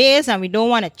in our ways, and we don't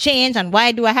want to change, and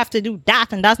why do I have to do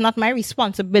that, and that's not my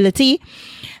responsibility.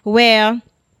 Where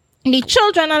the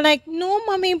children are like, no,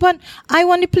 Mommy, but I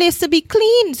want the place to be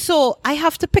clean, so I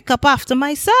have to pick up after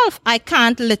myself. I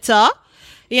can't litter.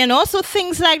 So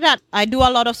things like that. I do a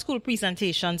lot of school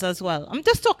presentations as well. I'm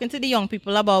just talking to the young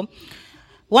people about,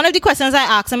 one of the questions I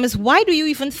ask them is, why do you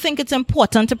even think it's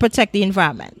important to protect the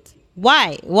environment?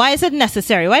 Why? Why is it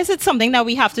necessary? Why is it something that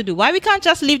we have to do? Why we can't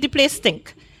just leave the place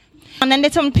stink? And then they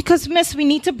tell me, because, Miss, we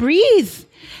need to breathe.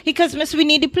 Because, Miss, we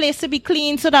need the place to be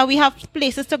clean so that we have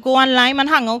places to go and lime and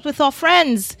hang out with our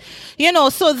friends.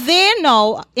 So they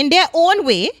now, in their own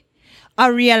way,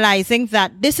 are realizing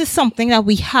that this is something that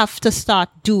we have to start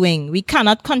doing. We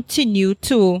cannot continue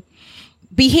to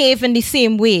behave in the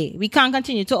same way. We can't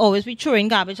continue to always be throwing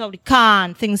garbage out the car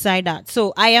and things like that.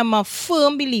 So I am a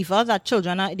firm believer that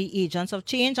children are the agents of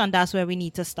change, and that's where we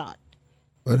need to start.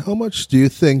 But how much do you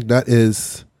think that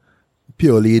is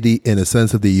purely the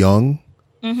innocence of the young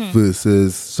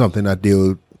versus something that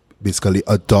they'll basically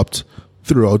adopt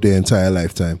throughout their entire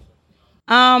lifetime?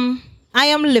 I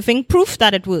am living proof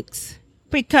that it works.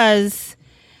 Because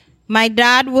my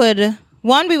dad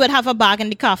we would have a bag in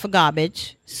the car for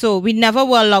garbage. So we never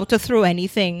were allowed to throw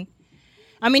anything.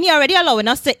 I mean, he already allowing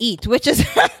us to eat, which is,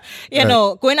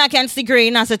 going against the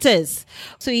grain as it is.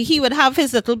 So he would have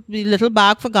his little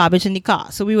bag for garbage in the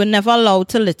car. So we were never allowed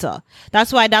to litter.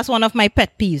 That's why that's one of my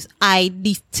pet peeves. I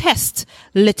detest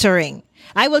littering.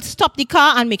 I will stop the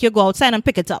car and make you go outside and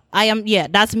pick it up.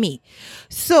 That's me.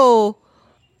 So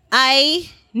I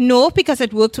know, because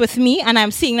it worked with me, and I'm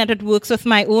seeing that it works with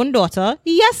my own daughter.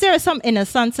 Yes, there is some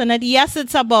innocence in it. Yes,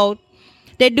 it's about,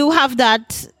 they do have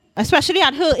that, especially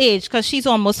at her age, because she's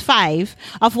almost 5,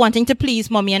 of wanting to please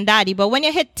mommy and daddy. But when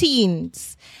you hit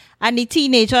teens, and the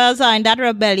teenagers are in that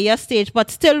rebellious stage,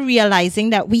 but still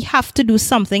realizing that we have to do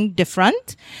something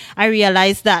different, I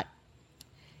realize that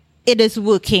it is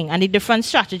working, and the different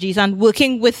strategies, and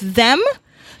working with them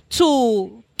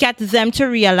to get them to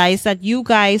realize that you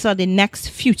guys are the next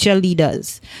future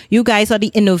leaders. You guys are the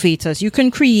innovators. You can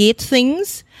create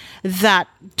things that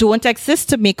don't exist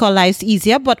to make our lives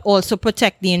easier, but also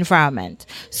protect the environment.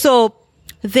 So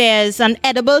there's an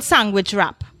edible sandwich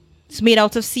wrap. It's made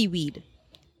out of seaweed.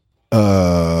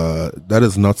 That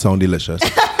does not sound delicious.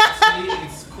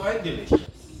 It's quite delicious.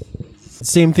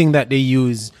 Same thing that they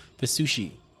use for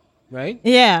sushi, right?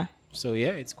 Yeah. So yeah,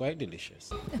 it's quite delicious.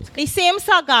 The same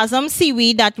sargassum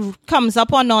seaweed that comes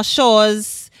up on our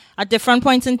shores at different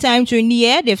points in time during the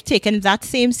year, they've taken that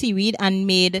same seaweed and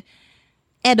made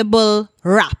edible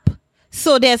wrap.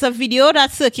 So there's a video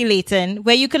that's circulating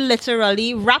where you can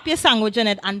literally wrap your sandwich in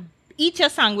it and eat your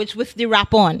sandwich with the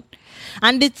wrap on.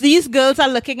 And these girls are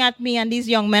looking at me, and these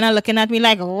young men are looking at me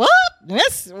like, what?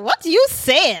 Miss, what you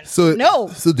saying? No.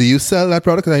 So do you sell that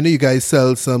product? 'Cause I know you guys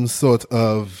sell some sort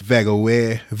of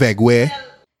vegware.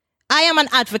 I am an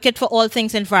advocate for all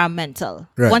things environmental.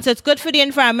 Right. Once it's good for the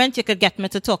environment, you could get me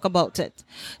to talk about it.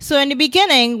 So in the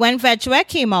beginning, when vegware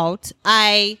came out,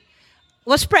 I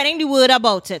was spreading the word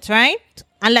about it, right?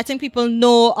 And letting people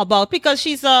know about, because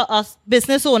she's a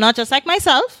business owner just like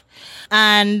myself.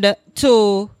 And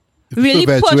to really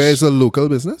so push. Vegware is a local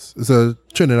business? It's a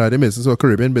Trinidadian business or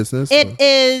Caribbean business?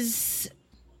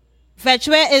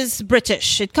 Vegware is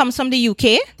British. It comes from the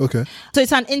UK. Okay. So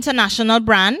it's an international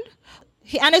brand.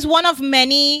 And it's one of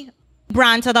many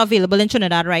brands that are available in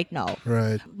Trinidad right now.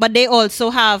 Right. But they also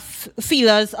have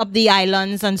feelers up the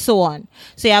islands and so on.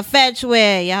 So you have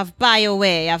vegware, you have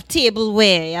bioware, you have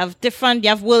tableware, you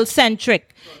have world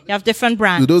centric, you have different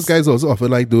brands. Do those guys also offer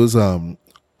like those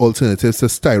alternatives to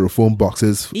styrofoam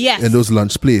boxes in those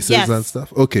lunch places and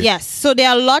stuff? Okay. Yes. So there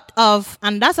are a lot of,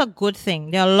 and that's a good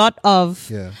thing, there are a lot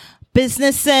of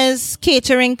businesses,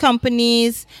 catering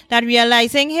companies that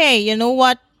realizing, hey, you know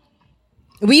what?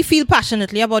 We feel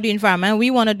passionately about the environment.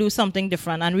 We want to do something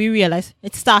different. And we realize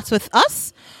it starts with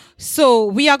us. So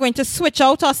we are going to switch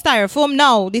out our styrofoam.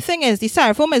 Now, the thing is, the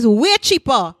styrofoam is way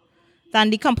cheaper than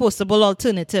the compostable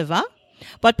alternative. Huh?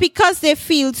 But because they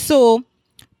feel so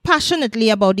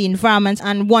passionately about the environment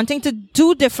and wanting to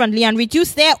do differently and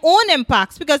reduce their own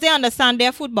impacts, because they understand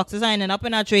their food boxes are ending up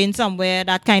in a drain somewhere,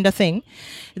 that kind of thing,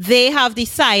 they have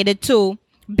decided to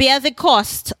bear the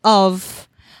cost of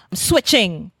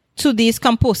switching to these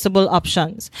compostable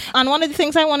options. And one of the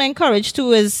things I want to encourage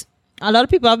too is a lot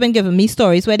of people have been giving me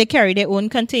stories where they carry their own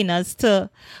containers to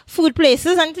food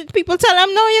places and people tell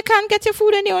them, no, you can't get your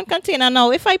food in your own container. Now,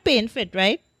 if I pay for it,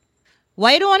 right?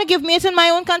 Why you don't want to give me it in my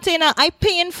own container? I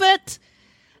paying for it.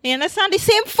 You understand? The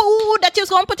same food that you're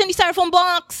going to put in the styrofoam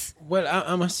box. Well,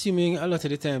 I'm assuming a lot of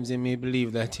the times they may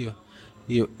believe that your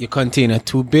container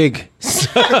too big.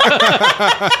 Now,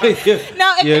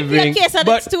 if it be a case that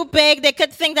it's too big, they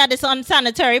could think that it's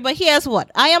unsanitary. But here's what.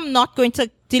 I am not going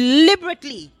to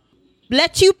deliberately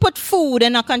let you put food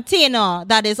in a container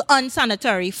that is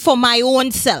unsanitary for my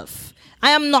own self.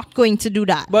 I am not going to do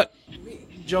that. But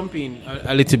jump in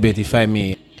a little bit, if I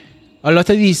may. A lot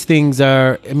of these things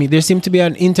are, there seems to be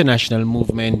an international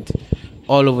movement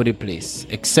all over the place,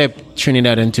 except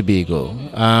Trinidad and Tobago.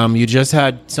 You just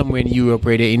had somewhere in Europe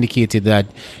where they indicated that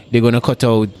they're going to cut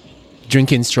out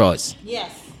drinking straws.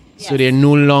 Yes. So they're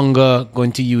no longer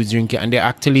going to use drinking, and they're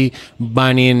actually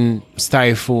banning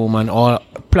styrofoam and all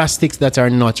plastics that are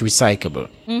not recyclable.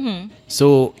 Mm-hmm.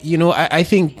 So, I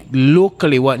think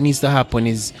locally what needs to happen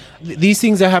is these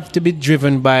things have to be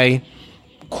driven by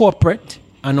corporate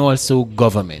and also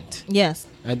government. Yes.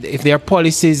 And if there are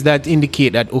policies that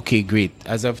indicate that, okay, great,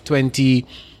 as of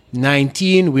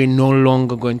 2019, we're no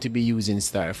longer going to be using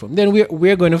styrofoam, then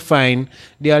we're going to find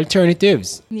the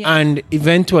alternatives. Yeah. And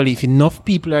eventually, if enough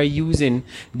people are using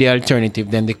the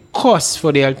alternative, then the cost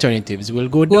for the alternatives will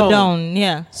go down.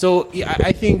 Yeah. So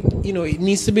I think, it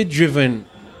needs to be driven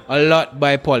a lot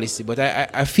by policy. But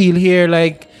I feel here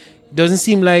like it doesn't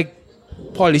seem like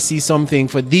policy something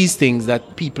for these things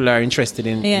that people are interested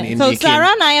in. Yeah. In so making. Sarah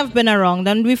and I have been around,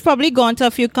 and we've probably gone to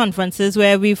a few conferences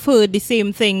where we've heard the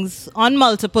same things on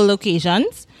multiple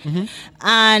occasions. Mm-hmm.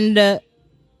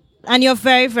 And you're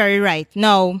very, very right.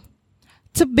 Now,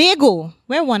 Tobago,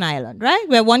 we're one island, right?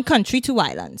 We're one country, two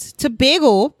islands.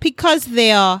 Tobago, because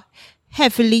they are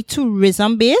heavily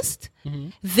tourism based,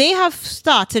 they have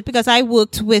started, because I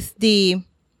worked with the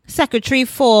Secretary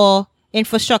for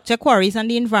Infrastructure, Quarries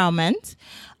and the Environment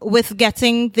with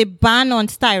getting the ban on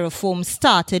styrofoam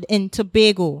started in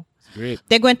Tobago. Great.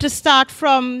 They're going to start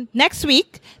from next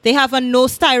week. They have a No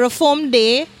Styrofoam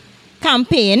Day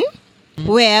campaign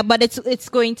but it's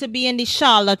going to be in the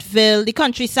Charlottesville, the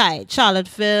countryside,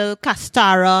 Charlottesville,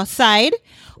 Castara side,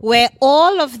 where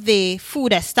all of the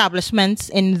food establishments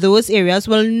in those areas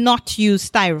will not use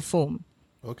styrofoam.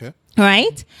 Okay.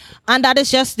 Right? And that is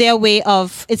just their way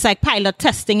of, it's like pilot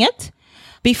testing it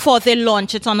before they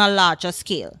launch it on a larger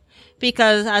scale.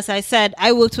 Because, as I said,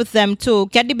 I worked with them to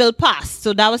get the bill passed.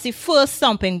 So that was the first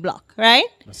stumbling block, right?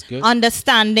 That's good.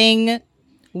 Understanding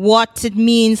what it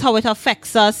means, how it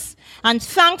affects us. And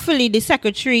thankfully, the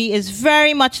secretary is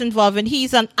very much involved, and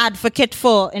he's an advocate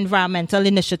for environmental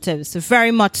initiatives,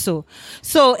 very much so.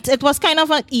 So it was kind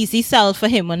of an easy sell for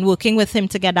him when working with him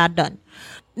to get that done.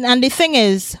 And the thing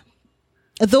is,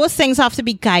 those things have to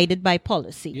be guided by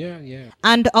policy. Yeah.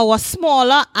 And our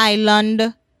smaller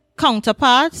island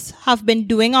counterparts have been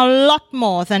doing a lot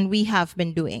more than we have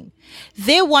been doing.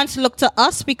 They once looked to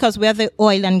us because we're the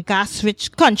oil and gas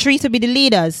rich country to be the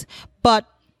leaders, but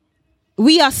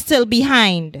we are still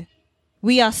behind.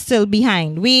 We,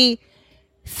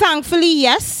 thankfully,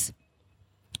 yes,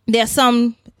 there are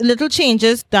some little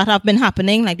changes that have been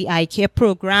happening, like the iCare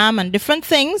program and different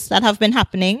things that have been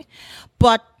happening,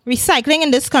 but recycling in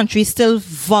this country is still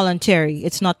voluntary.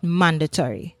 It's not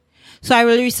mandatory. So I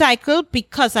will recycle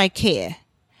because I care.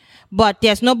 But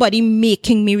there's nobody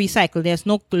making me recycle. There's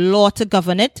no law to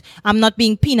govern it. I'm not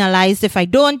being penalized if I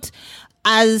don't,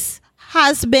 as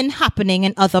has been happening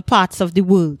in other parts of the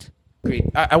world. Great.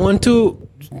 I want to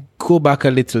go back a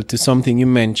little to something you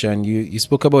mentioned. You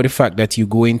spoke about the fact that you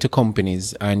go into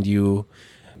companies and you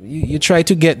try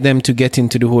to get them to get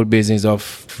into the whole business of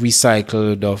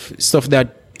recycled, of stuff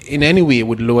that in any way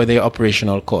would lower their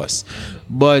operational costs.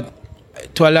 But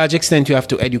to a large extent, you have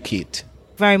to educate.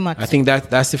 Very much. I think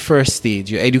that's the first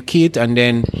stage. You educate and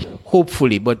then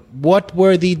hopefully. But what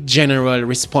were the general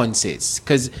responses?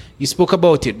 Because you spoke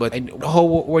about it, but how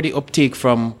were the uptake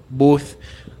from both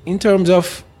in terms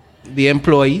of the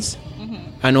employees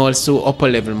and also upper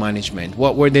level management?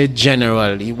 What were they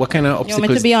generally? What kind of obstacles? You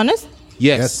want me to be honest?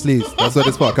 Yes, please. That's what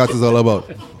this podcast is all about.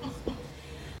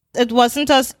 It wasn't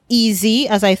as easy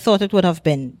as I thought it would have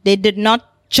been. They did not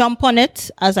jump on it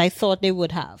as I thought they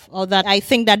would have, or that I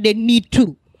think that they need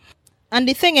to. And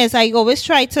the thing is, I always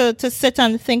try to sit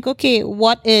and think, okay,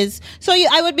 what is... So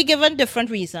I would be given different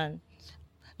reasons.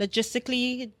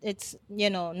 Logistically, it's,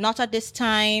 not at this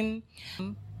time.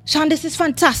 Sean, this is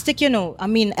fantastic, I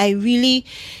mean, I really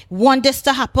want this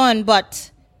to happen,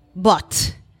 but,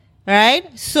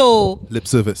 right? So... Lip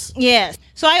service. Yes.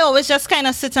 So I always just kind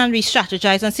of sit and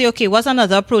re-strategize and say, okay, what's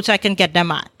another approach I can get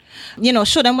them at?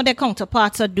 Show them what their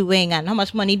counterparts are doing and how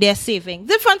much money they're saving.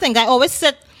 Different things. I always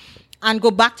sit and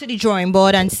go back to the drawing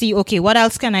board and see, okay, what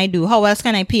else can I do? How else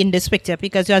can I paint this picture?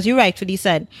 Because as you rightfully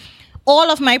said,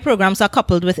 all of my programs are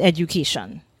coupled with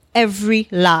education. Every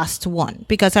last one.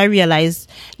 Because I realize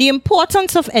the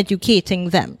importance of educating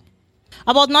them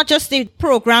about not just the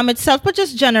program itself, but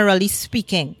just generally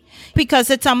speaking.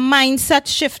 Because it's a mindset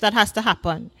shift that has to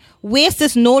happen. Waste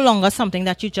is no longer something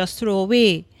that you just throw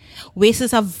away. Waste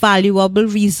is a valuable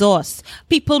resource.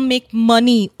 People make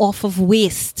money off of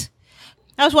waste.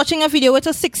 I was watching a video with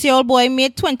a 6-year-old boy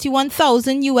made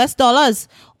 $21,000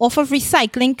 off of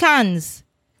recycling cans.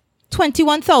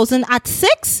 21,000 at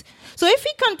 6. So if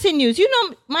he continues,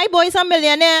 my boy's a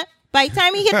millionaire by the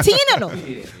time he hit teen,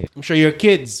 I'm sure your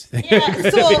kids. Yeah,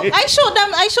 so I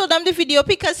showed them the video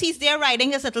because he's there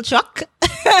riding his little truck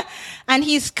and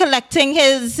he's collecting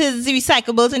his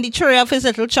recyclables in the tray of his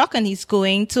little truck, and he's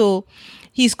going to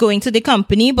the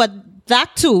company, but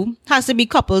that too has to be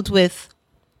coupled with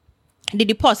the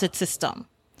deposit system.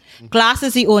 Glass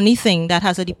is the only thing that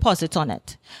has a deposit on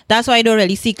it. That's why I don't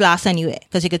really see glass anywhere,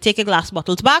 because you could take your glass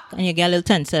bottles back and you get a little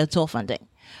 10 cents off on thing.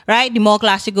 Right? The more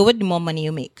glass you go with, the more money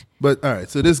you make. But all right,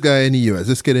 so this guy in the US,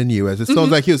 this kid in the US, it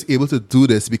sounds like he was able to do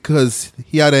this because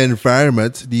he had an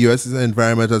environment. The US's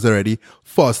environment has already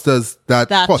fosters and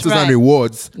right.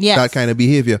 rewards Yes. that kind of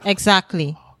behavior.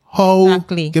 Exactly.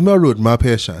 Give me a roadmap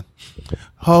here, Sean.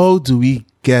 How do we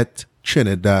get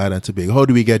Trinidad and Tobago? How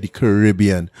do we get the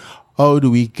Caribbean? How do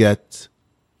we get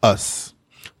us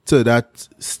to that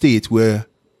state where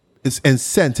it's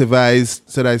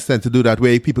incentivized to that extent to do that,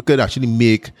 where people could actually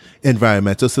make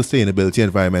environmental sustainability,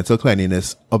 environmental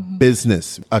cleanliness a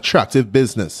business, attractive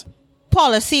business?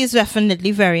 Policy is definitely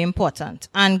very important,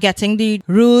 and getting the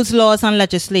rules, laws, and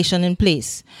legislation in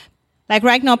place. Like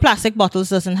right now, plastic bottles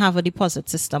doesn't have a deposit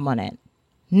system on it.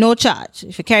 No charge.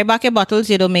 If you carry back your bottles,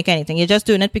 you don't make anything. You're just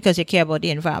doing it because you care about the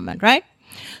environment, right?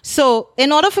 So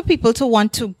in order for people to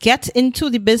want to get into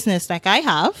the business like I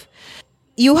have,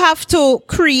 you have to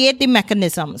create the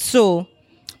mechanism. So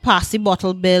pass the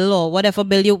bottle bill or whatever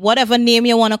bill whatever name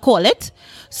you want to call it,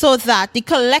 so that the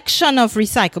collection of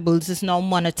recyclables is now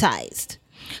monetized.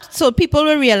 So people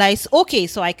will realize, okay,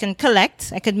 so I can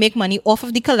make money off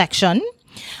of the collection,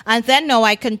 and then now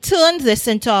I can turn this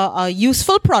into a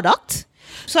useful product.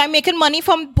 So I'm making money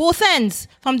from both ends,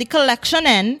 from the collection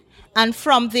end and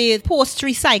from the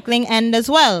post-recycling end as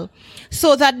well,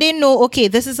 so that they know, okay,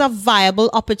 this is a viable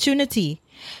opportunity.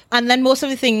 And then most of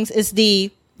the things is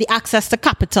the access to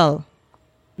capital.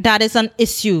 That is an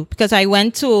issue, because I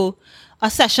went to a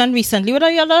session recently with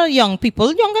a lot of young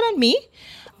people, younger than me,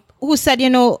 who said,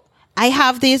 I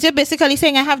have these, you're basically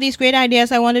saying, I have these great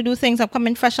ideas, I want to do things, I'm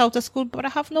coming fresh out of school, but I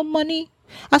have no money.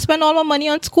 I spend all my money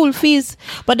on school fees,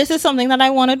 but this is something that I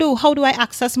want to do. How do I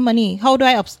access money? How do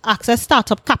I access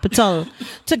startup capital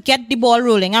to get the ball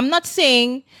rolling? I'm not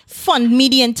saying fund me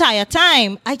the entire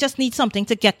time. I just need something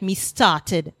to get me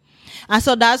started. And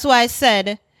so that's why I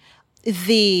said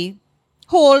the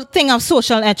whole thing of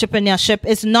social entrepreneurship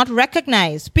is not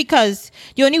recognized, because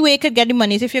the only way you could get the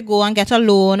money is if you go and get a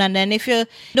loan, and then if you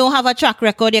don't have a track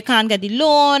record, you can't get the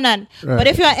loan. And right. But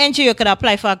if you're an NGO, you could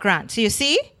apply for a grant. So you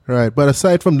see? Right. But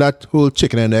aside from that whole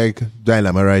chicken and egg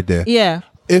dilemma right there, yeah.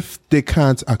 If they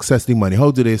can't access the money,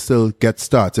 how do they still get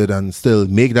started and still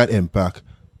make that impact?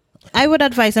 I would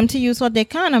advise them to use what they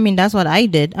can. I mean, that's what I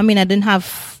did. I mean, I didn't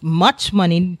have much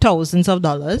money, thousands of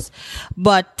dollars,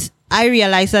 but I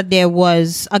realized that there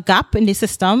was a gap in the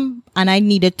system, and I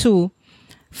needed to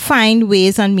find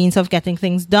ways and means of getting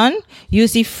things done.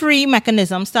 Use the free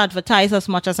mechanisms to advertise as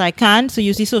much as I can. So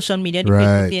use the social media, the right.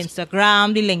 Facebook, the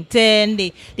Instagram, the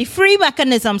LinkedIn, the free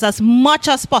mechanisms as much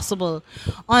as possible,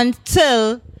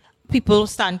 until people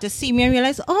starting to see me and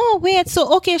realize, oh, wait,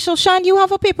 so, okay, so Sean, you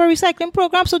have a paper recycling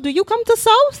program, so do you come to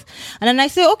South? And then I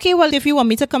say, okay, well, if you want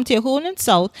me to come to your home in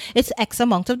South, it's X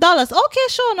amount of dollars. Okay,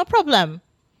 sure, no problem.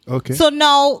 Okay. So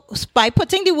now, by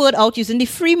putting the word out using the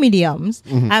free mediums,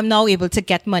 I'm now able to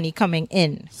get money coming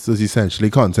in. So it's essentially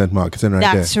content marketing right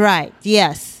That's right.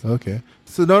 Yes. there. Okay.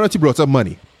 So now that you brought up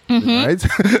money, right?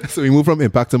 So we move from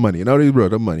impact to money. Now that you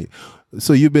brought up money.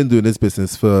 So you've been doing this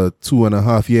business for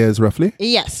 2.5 years roughly?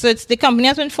 Yes. So the company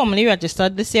has been formally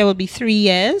registered. This year will be 3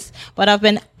 years, but I've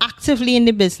been actively in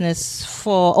the business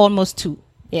for almost 2.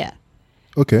 Yeah.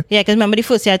 Okay. Yeah, because remember the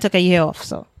first year I took a year off,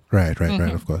 so. Right,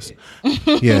 of course.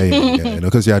 Yeah.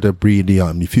 Because you had to breed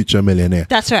the future millionaire.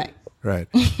 That's right. Right.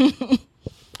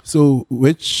 So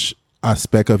which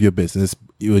aspect of your business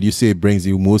would you say brings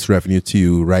you most revenue to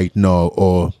you right now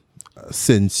or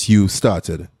since you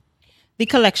started? The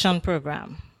collection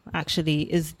program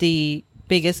actually is the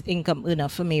biggest income earner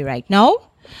for me right now.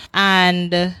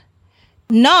 And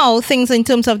now things in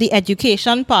terms of the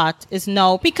education part is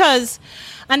now because,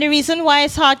 and the reason why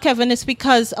it's hard, Kevin, is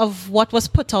because of what was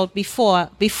put out before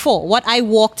what I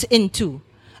walked into.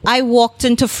 I walked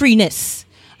into freeness.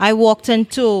 I walked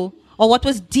into, or what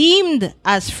was deemed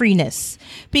as freeness.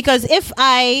 Because if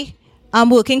I am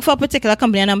working for a particular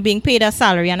company and I'm being paid a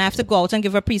salary and I have to go out and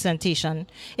give a presentation,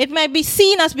 it might be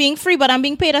seen as being free, but I'm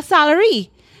being paid a salary,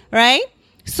 right?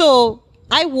 So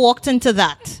I walked into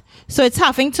that. So it's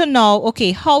having to know,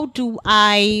 okay, how do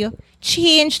I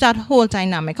change that whole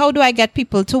dynamic? How do I get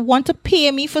people to want to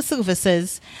pay me for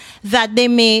services that they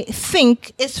may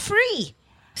think is free?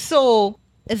 So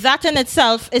that in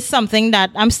itself is something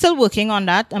that I'm still working on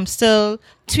that. I'm still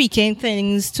tweaking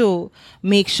things to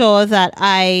make sure that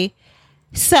I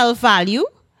sell value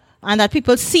and that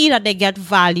people see that they get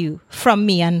value from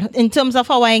me, and in terms of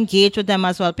how I engage with them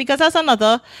as well. Because that's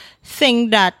another thing,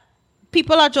 that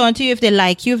people are drawn to you if they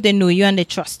like you, if they know you, and they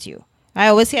trust you. I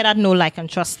always hear that know, like, and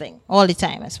trust thing all the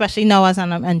time, especially now as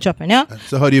an entrepreneur.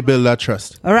 So how do you build that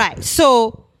trust? All right.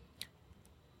 So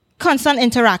constant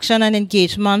interaction and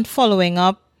engagement, following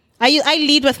up. I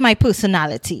lead with my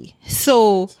personality.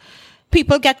 So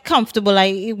people get comfortable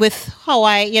with how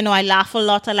I laugh a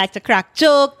lot. I like to crack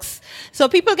jokes. So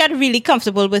people get really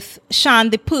comfortable with Shan,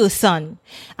 the person.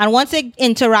 And once they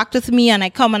interact with me and I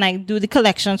come and I do the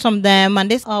collections from them,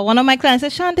 and this, one of my clients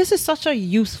said, Shan, this is such a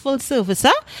useful service.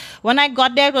 Huh? When I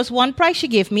got there, it was one price, she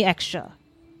gave me extra.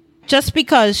 Just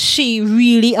because she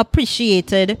really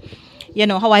appreciated,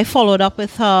 how I followed up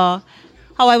with her,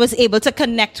 how I was able to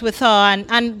connect with her,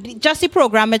 and just the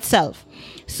program itself.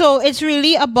 So it's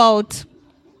really about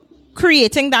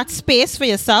creating that space for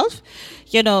yourself,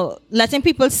 letting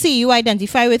people see you,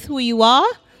 identify with who you are.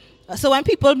 So when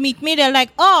people meet me, they're like,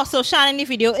 oh, so Shan in the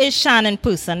video is Shan in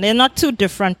person. They're not two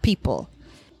different people.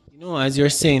 As you're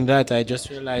saying that, I just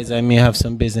realized I may have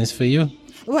some business for you.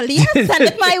 Well, yes, send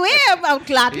it my way. I'll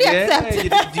gladly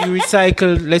accept. Do you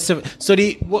recycle less of? So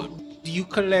do you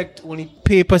collect only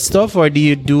paper stuff, or do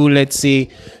you do, let's say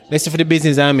for the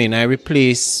business I'm in, I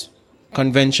replace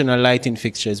conventional lighting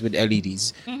fixtures with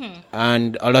LEDs. Mm-hmm.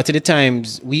 And a lot of the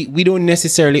times we don't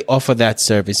necessarily offer that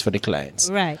service for the clients.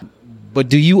 Right. But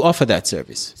do you offer that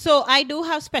service? So I do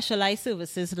have specialized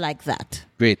services like that.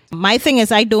 Great. My thing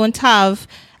is I don't have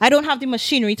the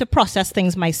machinery to process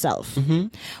things myself. Mm-hmm.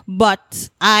 But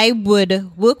I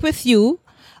would work with you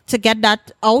to get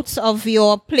that out of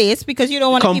your place, because you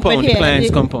don't want to keep it here.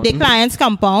 The client's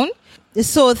compound,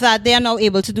 so that they are now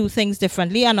able to do things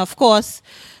differently. And of course,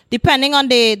 depending on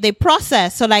the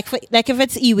process, so like if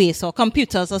it's e-waste or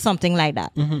computers or something like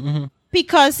that. Mm-hmm, mm-hmm.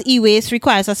 Because e-waste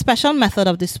requires a special method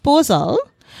of disposal,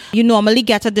 you normally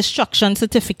get a destruction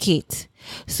certificate.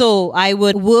 So I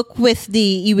would work with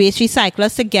the e-waste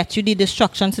recyclers to get you the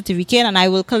destruction certificate, and I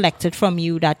will collect it from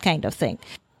you, that kind of thing.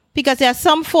 Because there are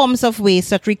some forms of waste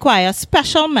that require a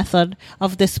special method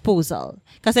of disposal.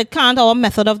 Because our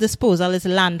method of disposal is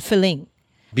landfilling.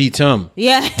 B-term.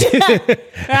 Yeah.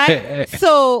 Right?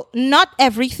 So not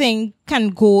everything can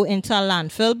go into a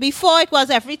landfill. Before it was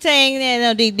everything,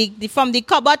 from the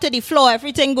cupboard to the floor,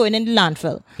 everything going in the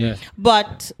landfill. Yeah.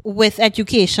 But with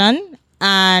education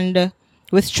and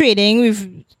with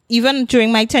trading, even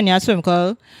during my tenure at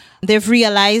Swimco, they've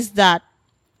realized that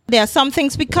there are some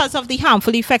things, because of the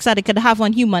harmful effects that it could have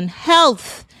on human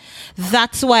health.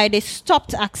 That's why they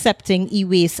stopped accepting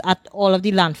e-waste at all of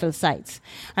the landfill sites.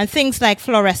 And things like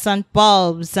fluorescent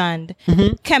bulbs and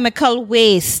chemical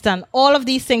waste and all of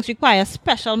these things require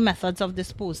special methods of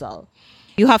disposal.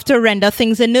 You have to render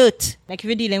things inert. Like if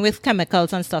you're dealing with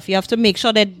chemicals and stuff, you have to make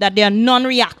sure that they are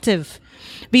non-reactive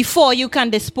before you can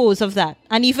dispose of that.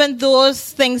 And even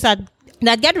those things that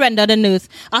get rendered inert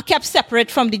are kept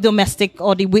separate from the domestic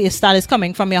or the waste that is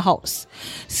coming from your house.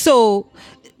 So,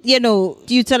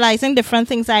 utilizing different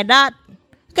things like that.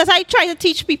 Because I try to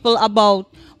teach people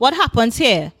about what happens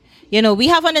here. we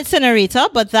have an incinerator,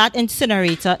 but that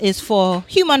incinerator is for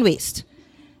human waste,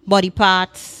 body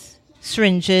parts,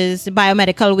 syringes,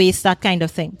 biomedical waste, that kind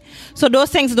of thing. So those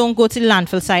things don't go to the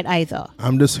landfill site either.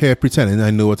 I'm just here pretending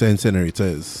I know what an incinerator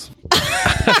is.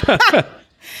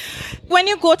 When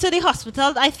you go to the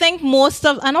hospital, I think I'm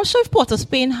not sure if Port of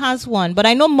Spain has one, but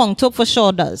I know Montauk for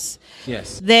sure does.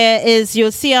 Yes. There is,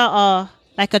 you'll see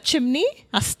like a chimney,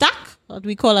 a stack, what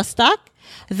we call a stack.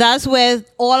 That's where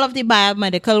all of the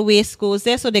biomedical waste goes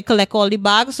there. So they collect all the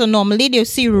bags. So normally they'll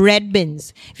see red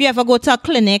bins. If you ever go to a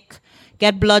clinic,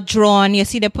 get blood drawn, you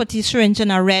see they put the syringe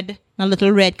in a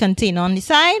little red container on the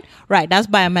side. Right, that's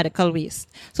biomedical waste.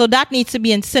 So that needs to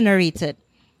be incinerated.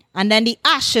 And then the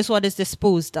ash is what is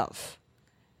disposed of.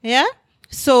 Yeah?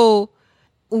 So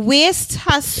waste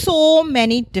has so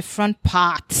many different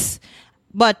parts.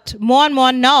 But more and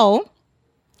more now,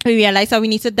 we realize that we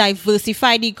need to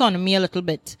diversify the economy a little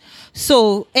bit.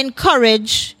 So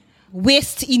encourage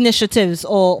waste initiatives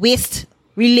or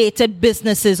waste-related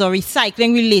businesses or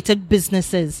recycling-related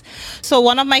businesses. So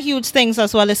one of my huge things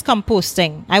as well is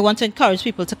composting. I want to encourage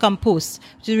people to compost,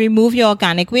 to remove your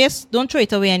organic waste. Don't throw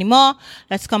it away anymore.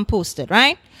 Let's compost it,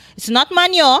 right? It's not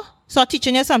manure. So I'm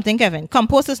teaching you something, Kevin.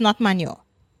 Compost is not manure.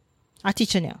 I'm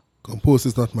teaching you. Compost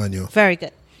is not manure. Very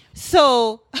good.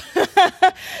 So,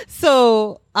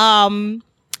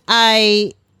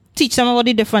 I teach them about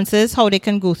the differences, how they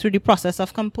can go through the process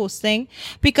of composting,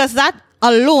 because that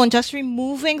alone, just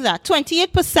removing that,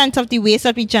 28% of the waste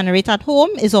that we generate at home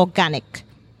is organic,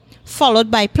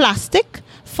 followed by plastic,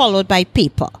 followed by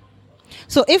paper.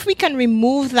 So if we can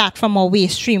remove that from our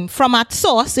waste stream, from our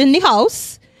source in the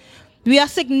house, we are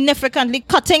significantly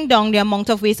cutting down the amount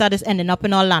of waste that is ending up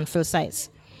in our landfill sites.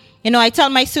 I tell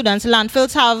my students,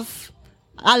 landfills have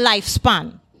a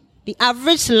lifespan. The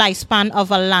average lifespan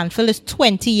of a landfill is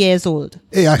 20 years old.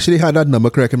 Hey, I actually had that number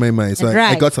correct in my mind, so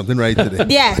right. I got something right today.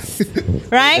 Yes,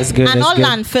 right? That's good, and that's all good.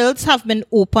 landfills have been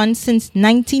open since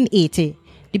 1980.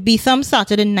 The Beetham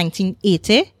started in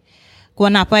 1980.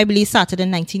 Guanapo, I believe, started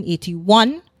in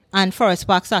 1981. And Forest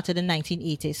Park started in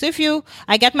 1980. So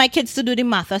I get my kids to do the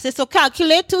math. I say, so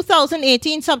calculate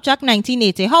 2018 subtract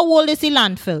 1980. How old is the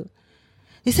landfill?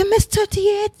 They said, Miss,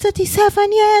 38,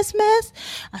 37 years, Miss.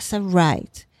 I said,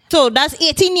 right. So that's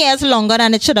 18 years longer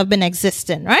than it should have been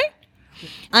existing, right?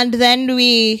 And then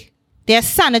there's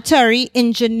sanitary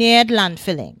engineered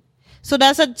landfilling. So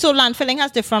landfilling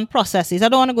has different processes. I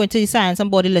don't want to go into the science and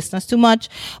bore the listeners too much,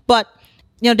 but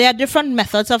there are different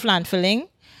methods of landfilling.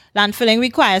 Landfilling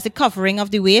requires the covering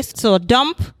of the waste. So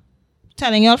dump,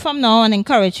 telling you all from now and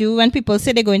encourage you, when people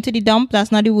say they go into the dump, that's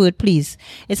not the word, please.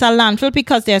 It's a landfill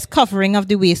because there's covering of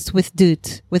the waste with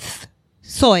dirt, with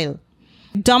soil.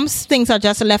 Dumps, things are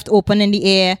just left open in the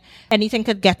air. Anything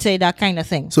could get to it, that kind of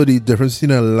thing. So the difference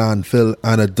between a landfill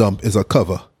and a dump is a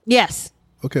cover? Yes.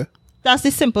 Okay. That's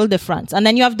the simple difference. And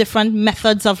then you have different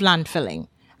methods of landfilling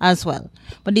as well.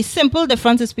 But the simple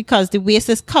difference is because the waste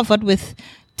is covered with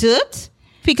dirt.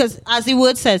 Because as the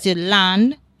word says, you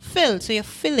land fill. So you're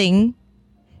filling,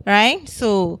 right?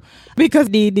 So because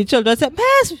the children said,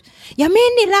 Miss, you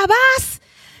mean the labas?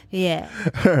 Yeah.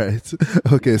 All right.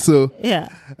 Okay. So yeah.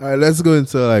 All right, let's go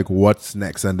into like what's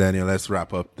next, and then let's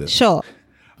wrap up this. Sure.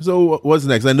 So what's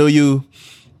next? I know you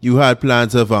had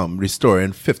plans of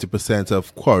restoring 50%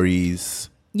 of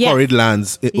quarried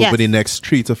lands over the next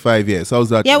 3 to 5 years. How's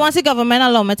that? Yeah. Once the government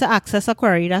allow me to access a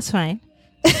quarry, that's fine.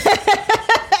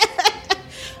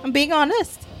 I'm being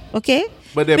honest, okay?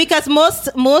 Because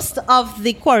most of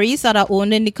the quarries that are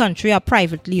owned in the country are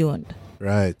privately owned.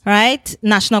 Right. Right?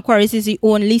 National Quarries is the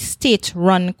only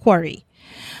state-run quarry.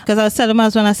 Because I was telling my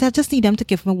husband, I said, I just need them to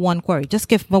give me one quarry. Just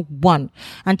give me one.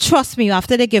 And trust me,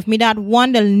 after they give me that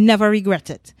one, they'll never regret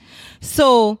it.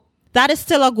 So that is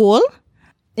still a goal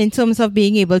in terms of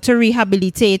being able to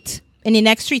rehabilitate in the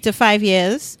next 3 to 5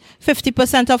 years,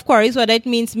 50% of quarries, whether it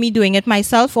means me doing it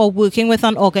myself or working with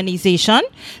an organization.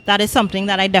 That is something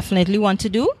that I definitely want to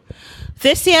do.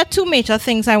 This year, 2 major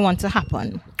things I want to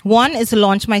happen. 1 is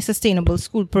launch my sustainable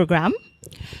school program.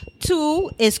 2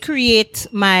 is create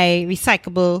my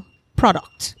recyclable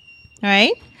product. All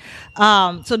right?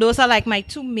 So those are like my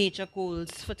 2 major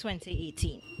goals for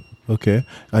 2018. Okay.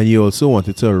 And you also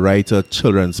wanted to write a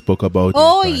children's book about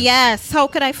yes. How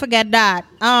could I forget that?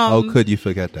 How could you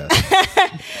forget that?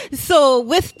 So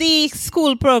with the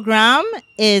school program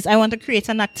I want to create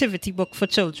an activity book for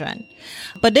children.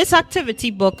 But this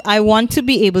activity book, I want to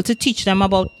be able to teach them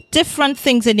about different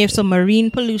things in there. So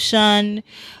marine pollution,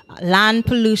 land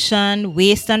pollution,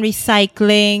 waste and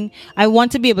recycling. I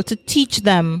want to be able to teach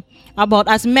them about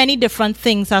as many different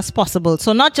things as possible.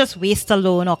 So not just waste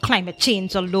alone or climate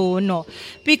change alone,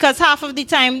 because half of the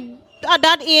time at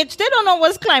that age, they don't know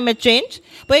what's climate change.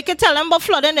 But you can tell them about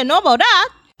flooding, they know about that.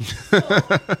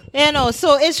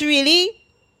 So it's really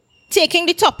taking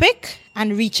the topic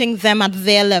and reaching them at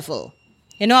their level.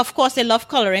 Of course, they love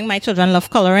coloring. My children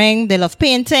love coloring. They love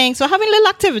painting. So having little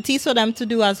activities for them to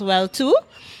do as well, too.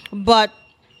 But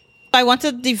I want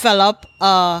to develop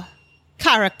a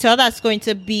character that's going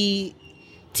to be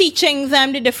teaching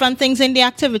them the different things in the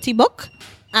activity book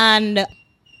and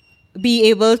be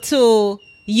able to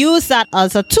use that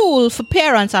as a tool for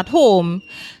parents at home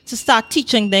to start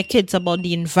teaching their kids about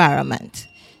the environment.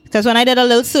 Because when I did a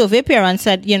little survey, parents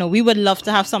said, we would love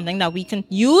to have something that we can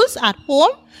use at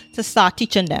home to start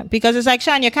teaching them. Because it's like,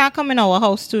 Shan, you can't come in our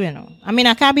house too,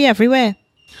 I can't be everywhere.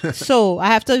 So I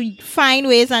have to find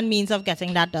ways and means of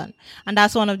getting that done. And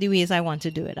that's one of the ways I want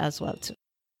to do it as well too.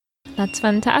 That's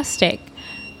fantastic.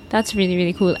 That's really,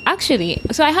 really cool. Actually,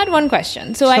 so I had one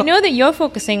question. So I know that you're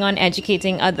focusing on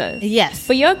educating others. Yes.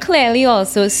 But you're clearly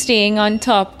also staying on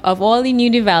top of all the new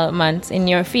developments in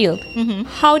your field. Mm-hmm.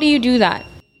 How do you do that?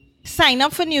 Sign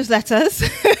up for newsletters.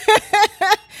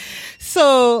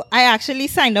 So I actually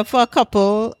signed up for a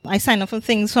couple. I signed up for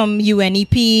things from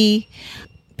UNEP.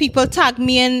 People tag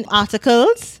me in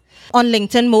articles on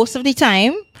LinkedIn most of the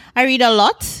time. I read a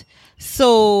lot.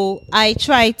 So I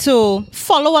try to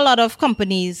follow a lot of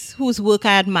companies whose work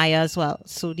I admire as well.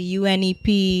 So the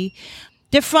UNEP,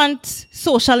 different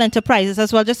social enterprises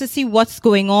as well, just to see what's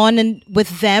going on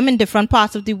with them in different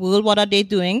parts of the world. What are they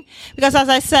doing? Because as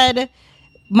I said,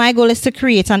 my goal is to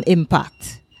create an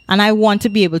impact. And I want to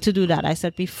be able to do that. I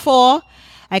said before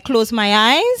I close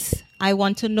my eyes, I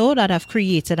want to know that I've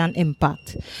created an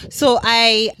impact. So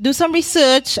I do some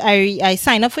research. I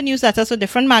sign up for newsletters for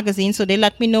different magazines, so they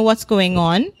let me know what's going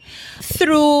on.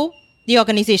 Through the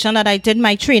organization that I did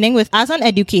my training with as an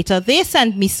educator, they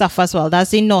send me stuff as well.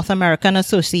 That's the North American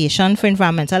Association for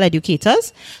Environmental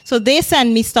Educators. So they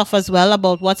send me stuff as well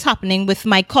about what's happening with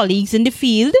my colleagues in the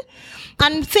field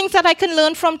and things that I can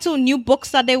learn from too, new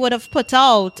books that they would have put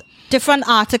out, different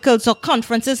articles or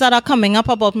conferences that are coming up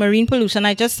about marine pollution.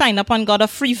 I just signed up and got a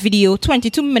free video,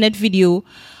 22-minute video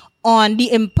on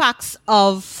the impacts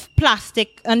of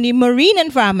plastic on the marine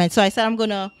environment. So I said I'm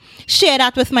going to share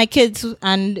that with my kids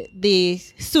and the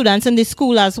students in the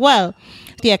school as well.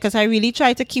 Yeah, because I really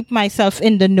try to keep myself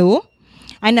in the know.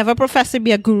 I never profess to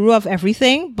be a guru of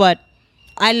everything, but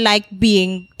I like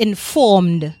being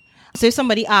informed. So if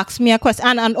somebody asks me a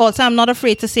question, and also I'm not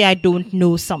afraid to say I don't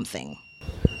know something.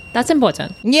 That's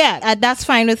important. Yeah, that's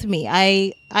fine with me.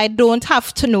 I don't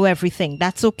have to know everything.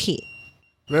 That's okay.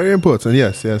 Very important.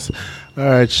 Yes. All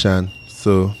right, Shan.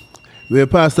 So we're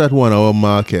past that 1 hour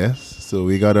mark, yes? So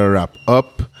we got to wrap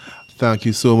up. Thank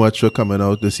you so much for coming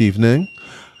out this evening.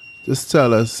 Just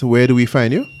tell us, where do we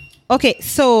find you? Okay,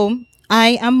 so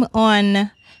I am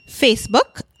on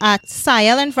Facebook at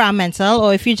Siel Environmental,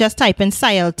 or if you just type in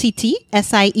Siel TT,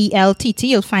 SIELTT,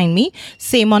 you'll find me.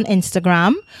 Same on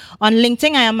Instagram. On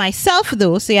LinkedIn, I am myself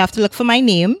though, so you have to look for my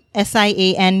name,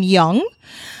 SIAN Young.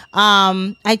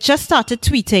 I just started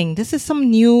tweeting. This is some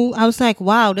new, I was like,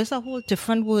 wow, there's a whole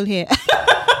different world here.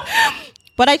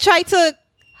 But I tried to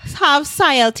have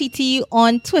Siel TT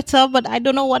on Twitter, but I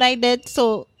don't know what I did.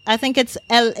 So I think it's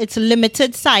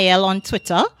limited Siel on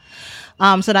Twitter.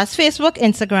 So that's Facebook,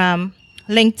 Instagram,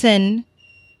 LinkedIn,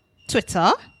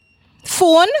 Twitter.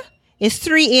 Phone is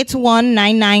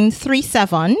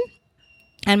 381-9937.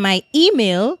 And my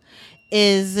email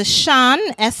is Shan,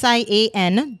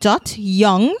 SIAN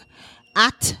 .young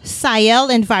at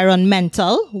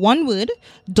SielEnvironmental, one word,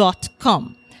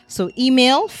 .com. So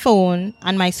email, phone,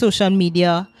 and my social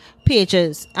media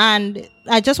pages. And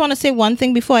I just want to say one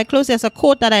thing before I close. There's a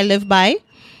quote that I live by,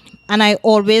 and I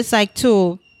always like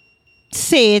to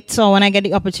say it so when I get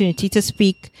the opportunity to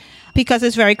speak, because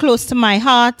it's very close to my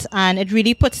heart and it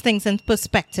really puts things in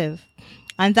perspective.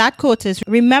 And that quote is,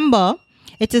 remember,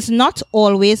 it is not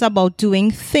always about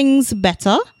doing things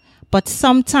better, but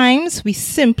sometimes we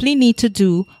simply need to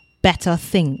do better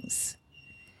things.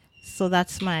 So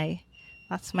that's my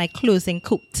closing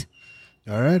quote.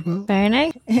 All right, well. Very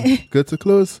nice. Good to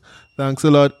close. Thanks a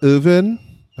lot, Irvin.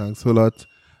 Thanks a lot,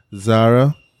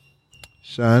 Zara,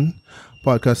 Shan.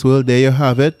 Podcast World, there you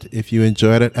have it. If you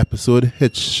enjoyed that episode,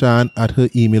 hit Shan at her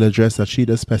email address that she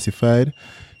does specified.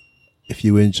 If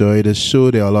you enjoyed the show,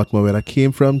 there are a lot more where that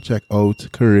came from. Check out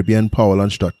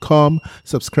CaribbeanPowerLunch.com.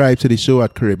 Subscribe to the show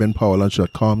at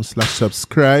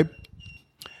CaribbeanPowerLunch.com/subscribe.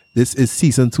 This is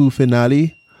season 2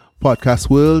 finale. Podcast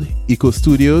World, Eco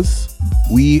Studios.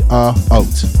 We are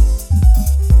out.